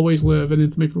will always live in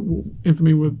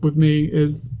infamy with me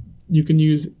is you can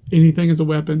use anything as a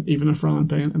weapon, even a frying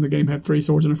pan, and the game had 3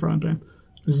 swords in a frying pan.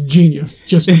 It was genius.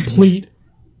 Just complete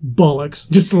bollocks.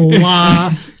 Just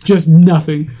lie. Just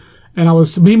nothing. And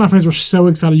me and my friends were so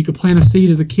excited. You could plant a seed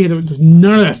as a kid. It was just,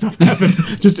 none of that stuff happened.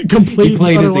 Just a complete He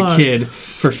played utter as a lie. kid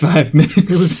for 5 minutes. It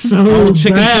was so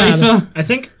Chicken bad. Teresa. I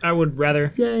think I would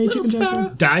rather Yay, chicken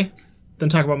Jasper. die than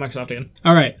talk about Microsoft again.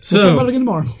 All right. We'll talk about it So again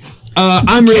tomorrow. I'm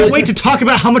Can't really wait to talk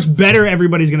about how much better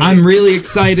everybody's going to I'm be. really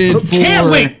excited for. Can't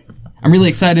wait. I'm really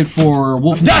excited for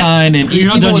Wolfenstein and You're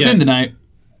not Evil done Within yet. tonight.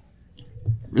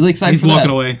 Really excited he's for walking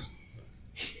that. away.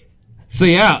 So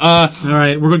yeah, All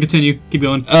right. We're going to continue. Keep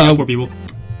going. Poor people.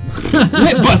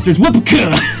 Whipbusters,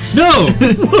 Whoopaka, No.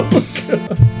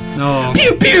 No.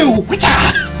 pew pew,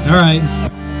 wata. All right.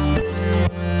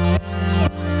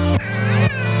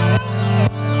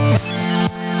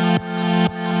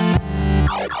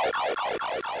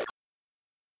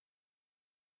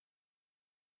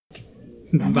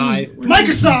 Bye.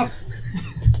 Microsoft!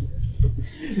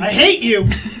 I hate you!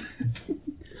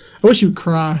 I wish you'd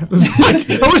cry.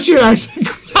 I wish you'd actually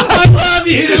cry. I love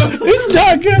you! It's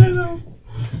not good enough.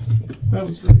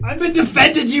 I've been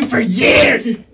defending you for years!